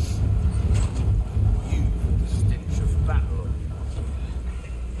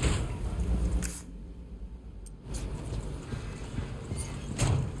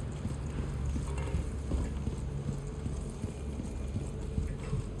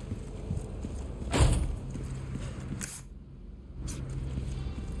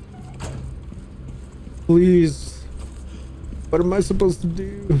 Please. What am I supposed to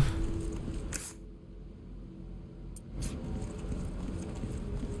do?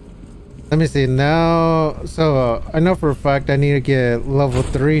 Let me see now. So I know for a fact I need to get level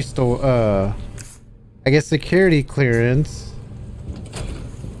 3 store I guess security clearance.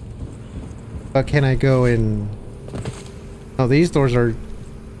 But can I go in? Oh, these doors are,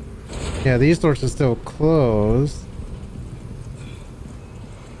 yeah, these doors are still closed.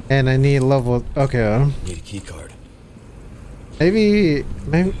 And I need level, okay. Need a key card. Maybe,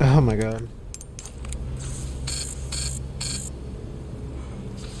 oh my god.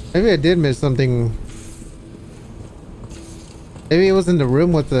 Maybe I did miss something. Maybe it was in the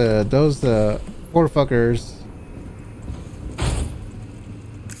room with those poor fuckers.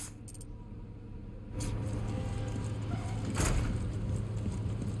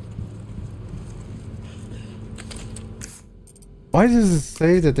 Why does it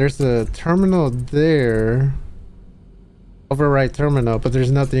say that there's a terminal there? Override terminal, but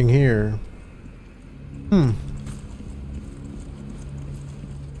there's nothing here. Hmm.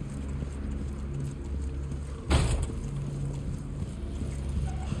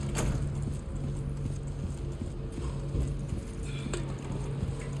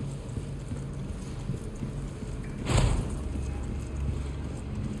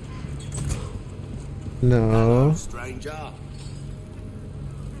 No. Stranger.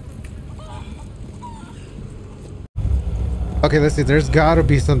 Okay, let's see. There's gotta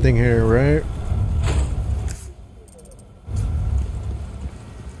be something here, right?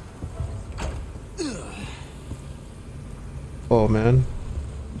 Oh, man.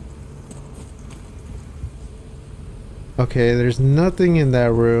 Okay, there's nothing in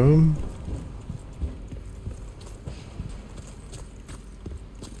that room.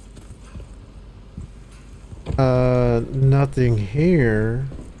 Nothing here.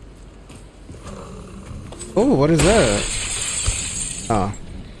 Oh, what is that? Ah.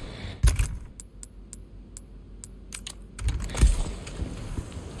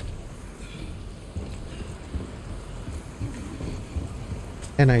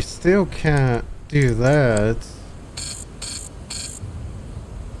 And I still can't do that.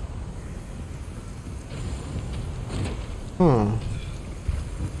 Huh.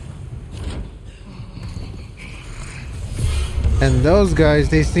 And those guys,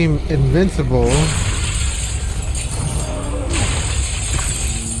 they seem invincible.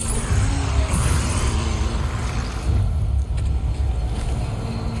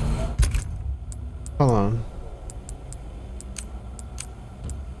 Hold on.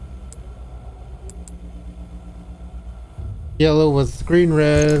 Yellow was green,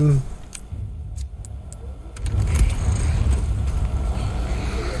 red.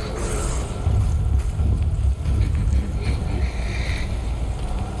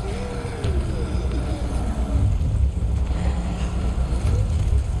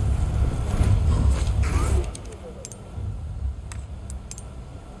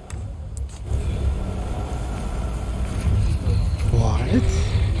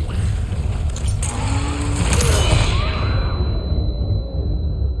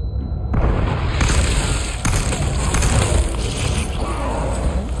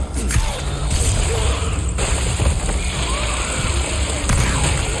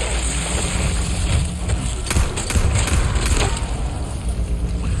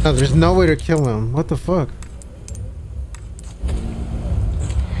 No, there's no way to kill him. What the fuck?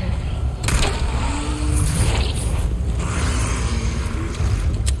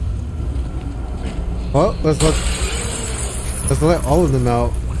 Well, let's let all of them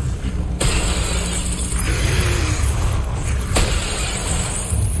out.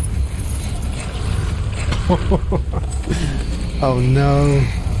 Oh no.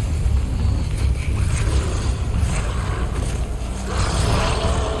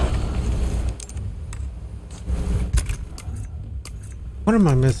 What am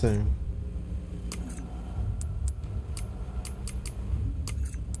I missing?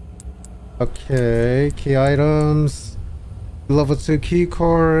 Okay, key items. Level 2 key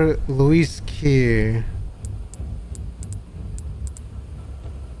card, Luis key.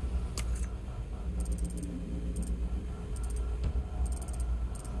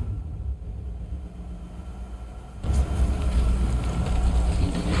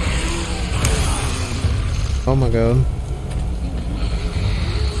 Oh my god.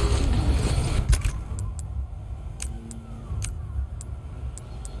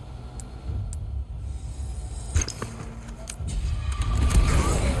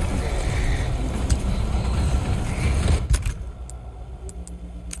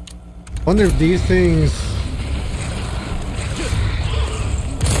 Wonder if these things.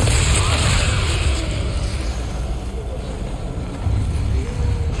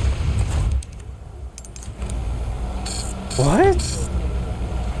 What?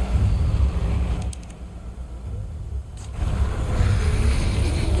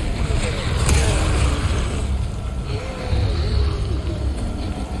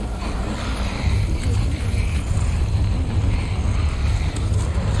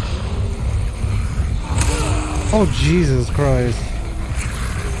 Oh, Jesus Christ.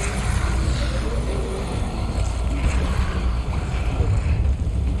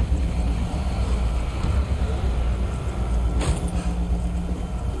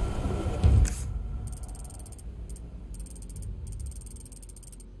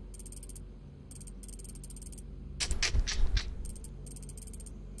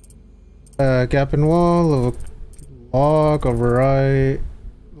 Gap in wall, level log, override,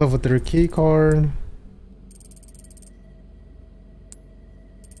 level 3 key card.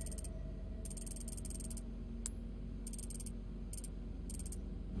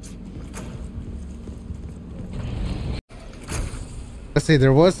 Let's see,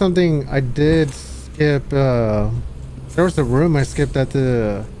 there was something I did skip. There was a room I skipped at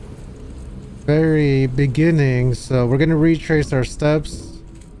the very beginning, so we're gonna retrace our steps.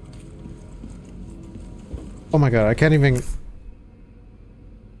 Oh my god, I can't even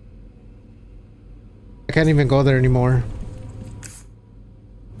go there anymore.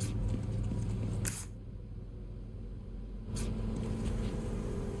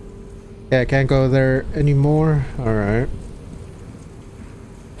 Yeah, I can't go there anymore. All right.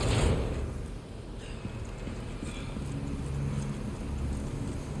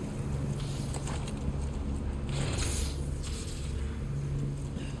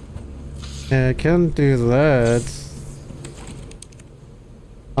 Yeah, I can't do that.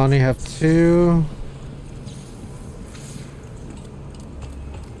 I only have 2.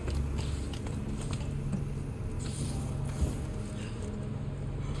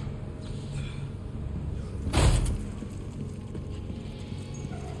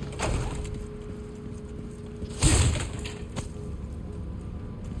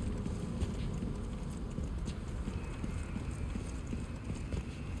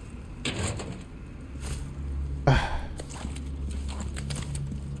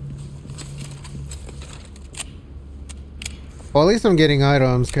 Well, at least I'm getting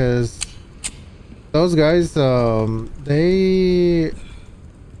items, because those guys, they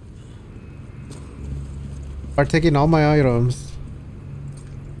are taking all my items.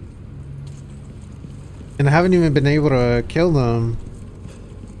 And I haven't even been able to kill them.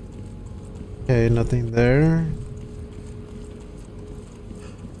 Okay, nothing there.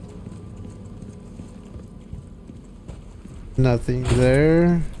 Nothing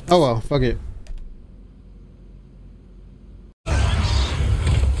there. Oh well, fuck it.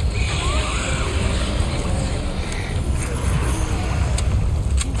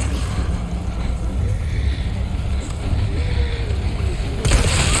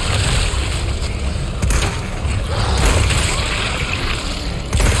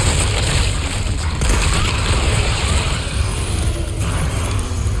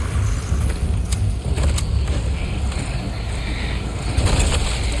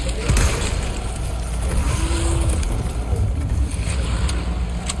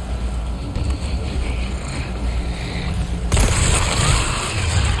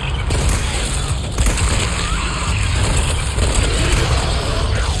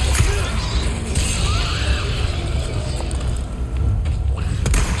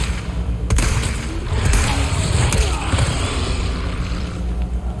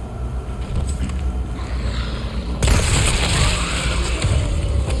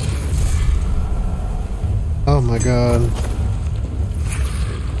 Oh my god.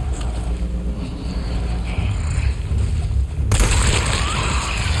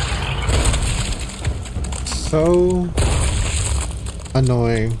 So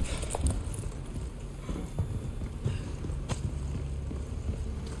annoying.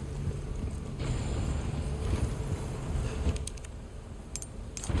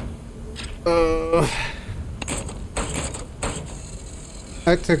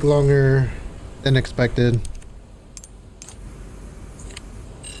 That took longer than expected.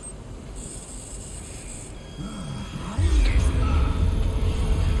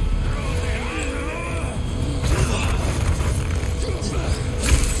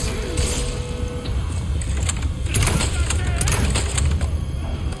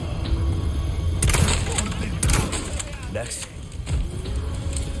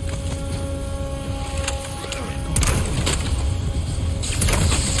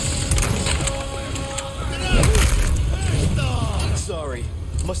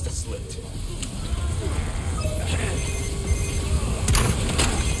 Must have slipped.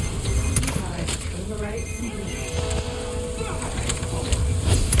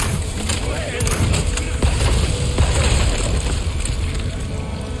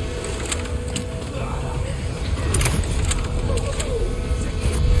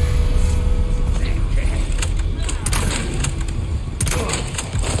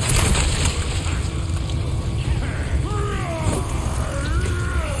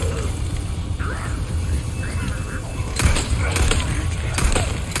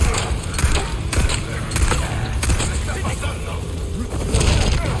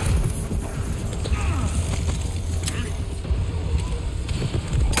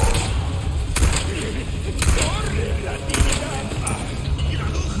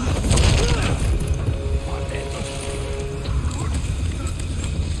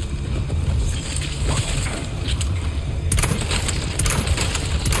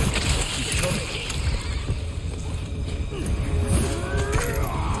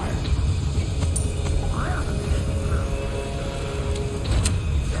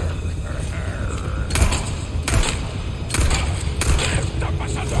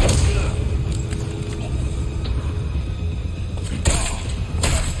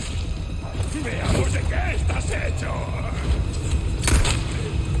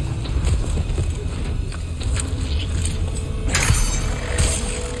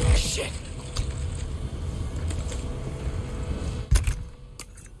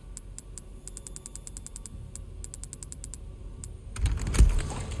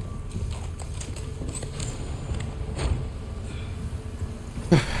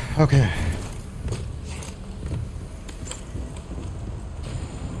 Okay.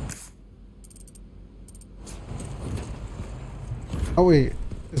 Oh wait,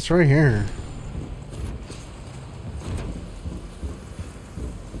 it's right here.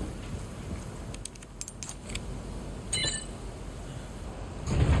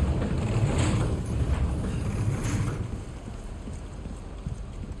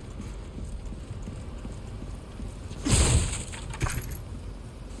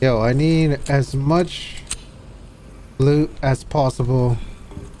 Yo, I need as much loot as possible.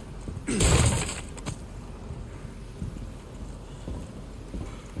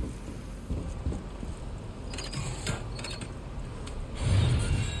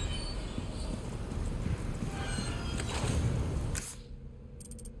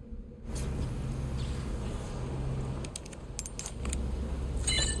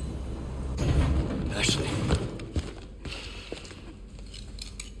 Ashley.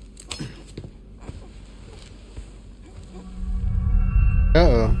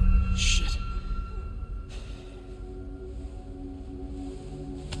 Uh-oh. Shit.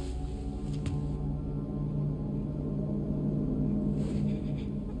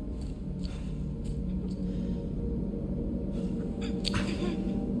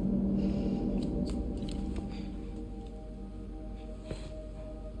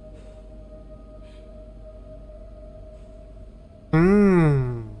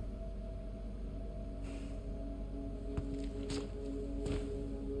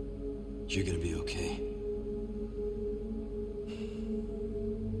 You're gonna be okay.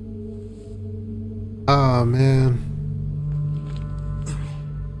 Oh man.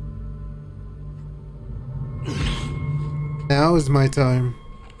 Now is my time.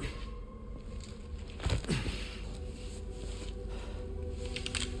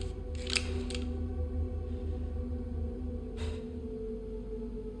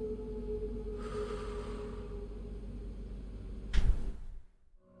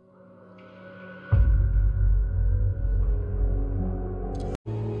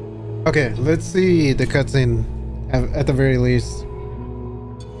 Okay, let's see the cutscene at the very least.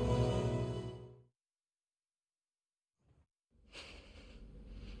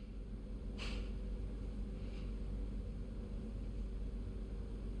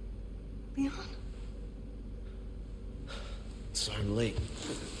 Leon? Sorry I'm late.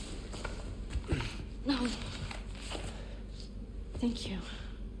 No. Thank you.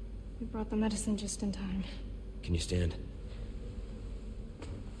 We brought the medicine just in time. Can you stand?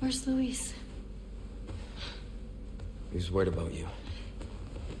 Where's Luis? He was worried about you.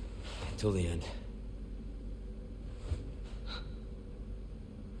 Until the end.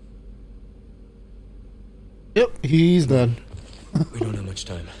 Yep, he's done. We don't have much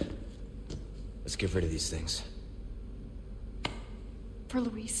time. Let's get rid of these things. For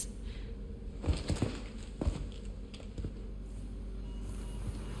Luis.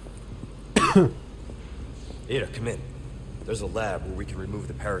 Ada, come in. There's a lab where we can remove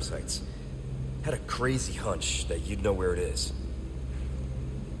the parasites. Had a crazy hunch that you'd know where it is.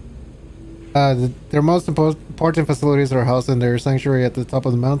 Their most important facilities are housed in their sanctuary at the top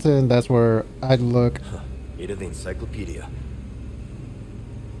of the mountain. That's where I'd look. Read the encyclopedia.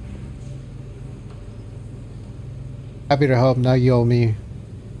 Happy to help. Now you owe me.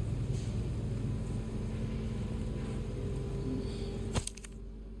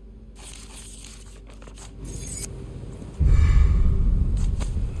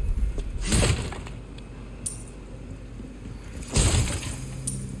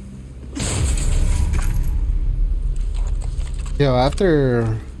 Yo,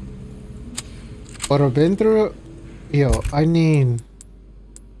 after what I've been through, yo, I need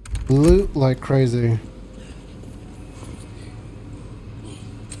loot like crazy.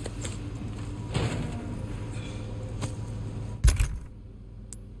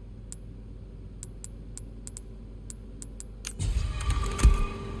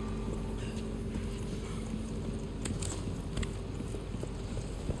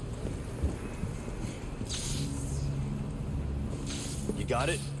 You got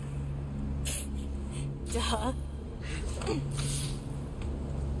it? Duh.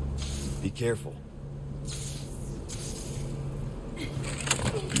 Be careful.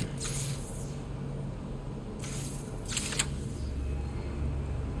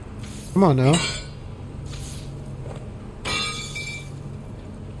 Come on now.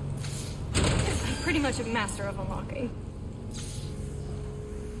 I'm pretty much a master of unlocking.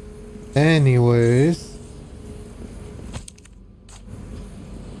 Anyways.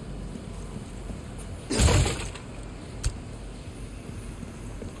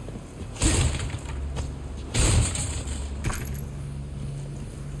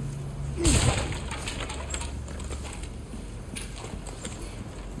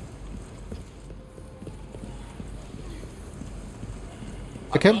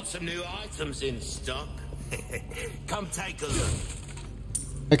 I've got some new items in stock. Come take a look.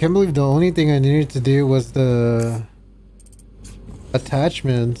 I can't believe the only thing I needed to do was the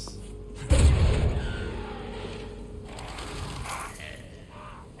attachments. Oh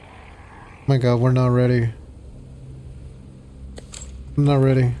my god, we're not ready. I'm not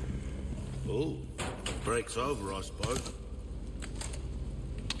ready. Oh, break's over, I suppose.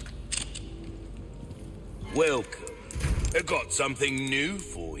 Welcome. I got something new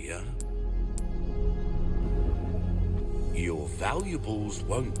for you. Your valuables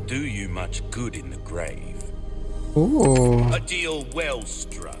won't do you much good in the grave. Ooh. A deal well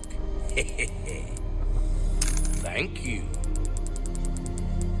struck. Thank you.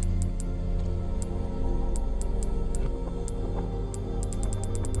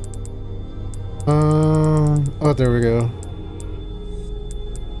 Oh, there we go.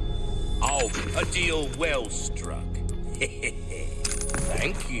 Oh, a deal well struck.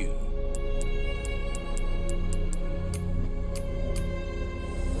 Thank you.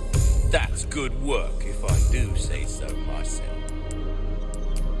 That's good work, if I do say so myself.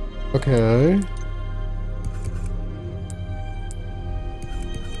 Okay.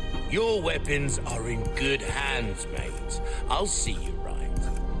 Your weapons are in good hands, mate. I'll see you right.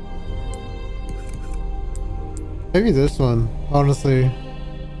 Maybe this one, honestly.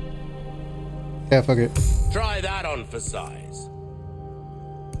 Yeah, fuck it. Try that on for size.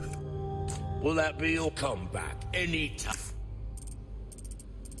 Will that be your comeback anytime?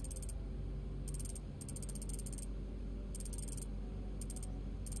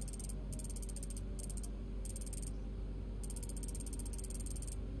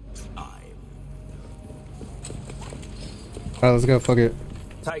 Alright, let's go, fuck it.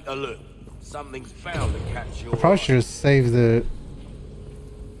 Take a look. Something's bound to catch your I probably eye. should have saved it.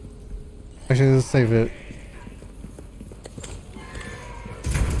 Actually, let's save it.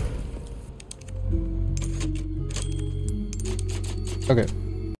 Okay.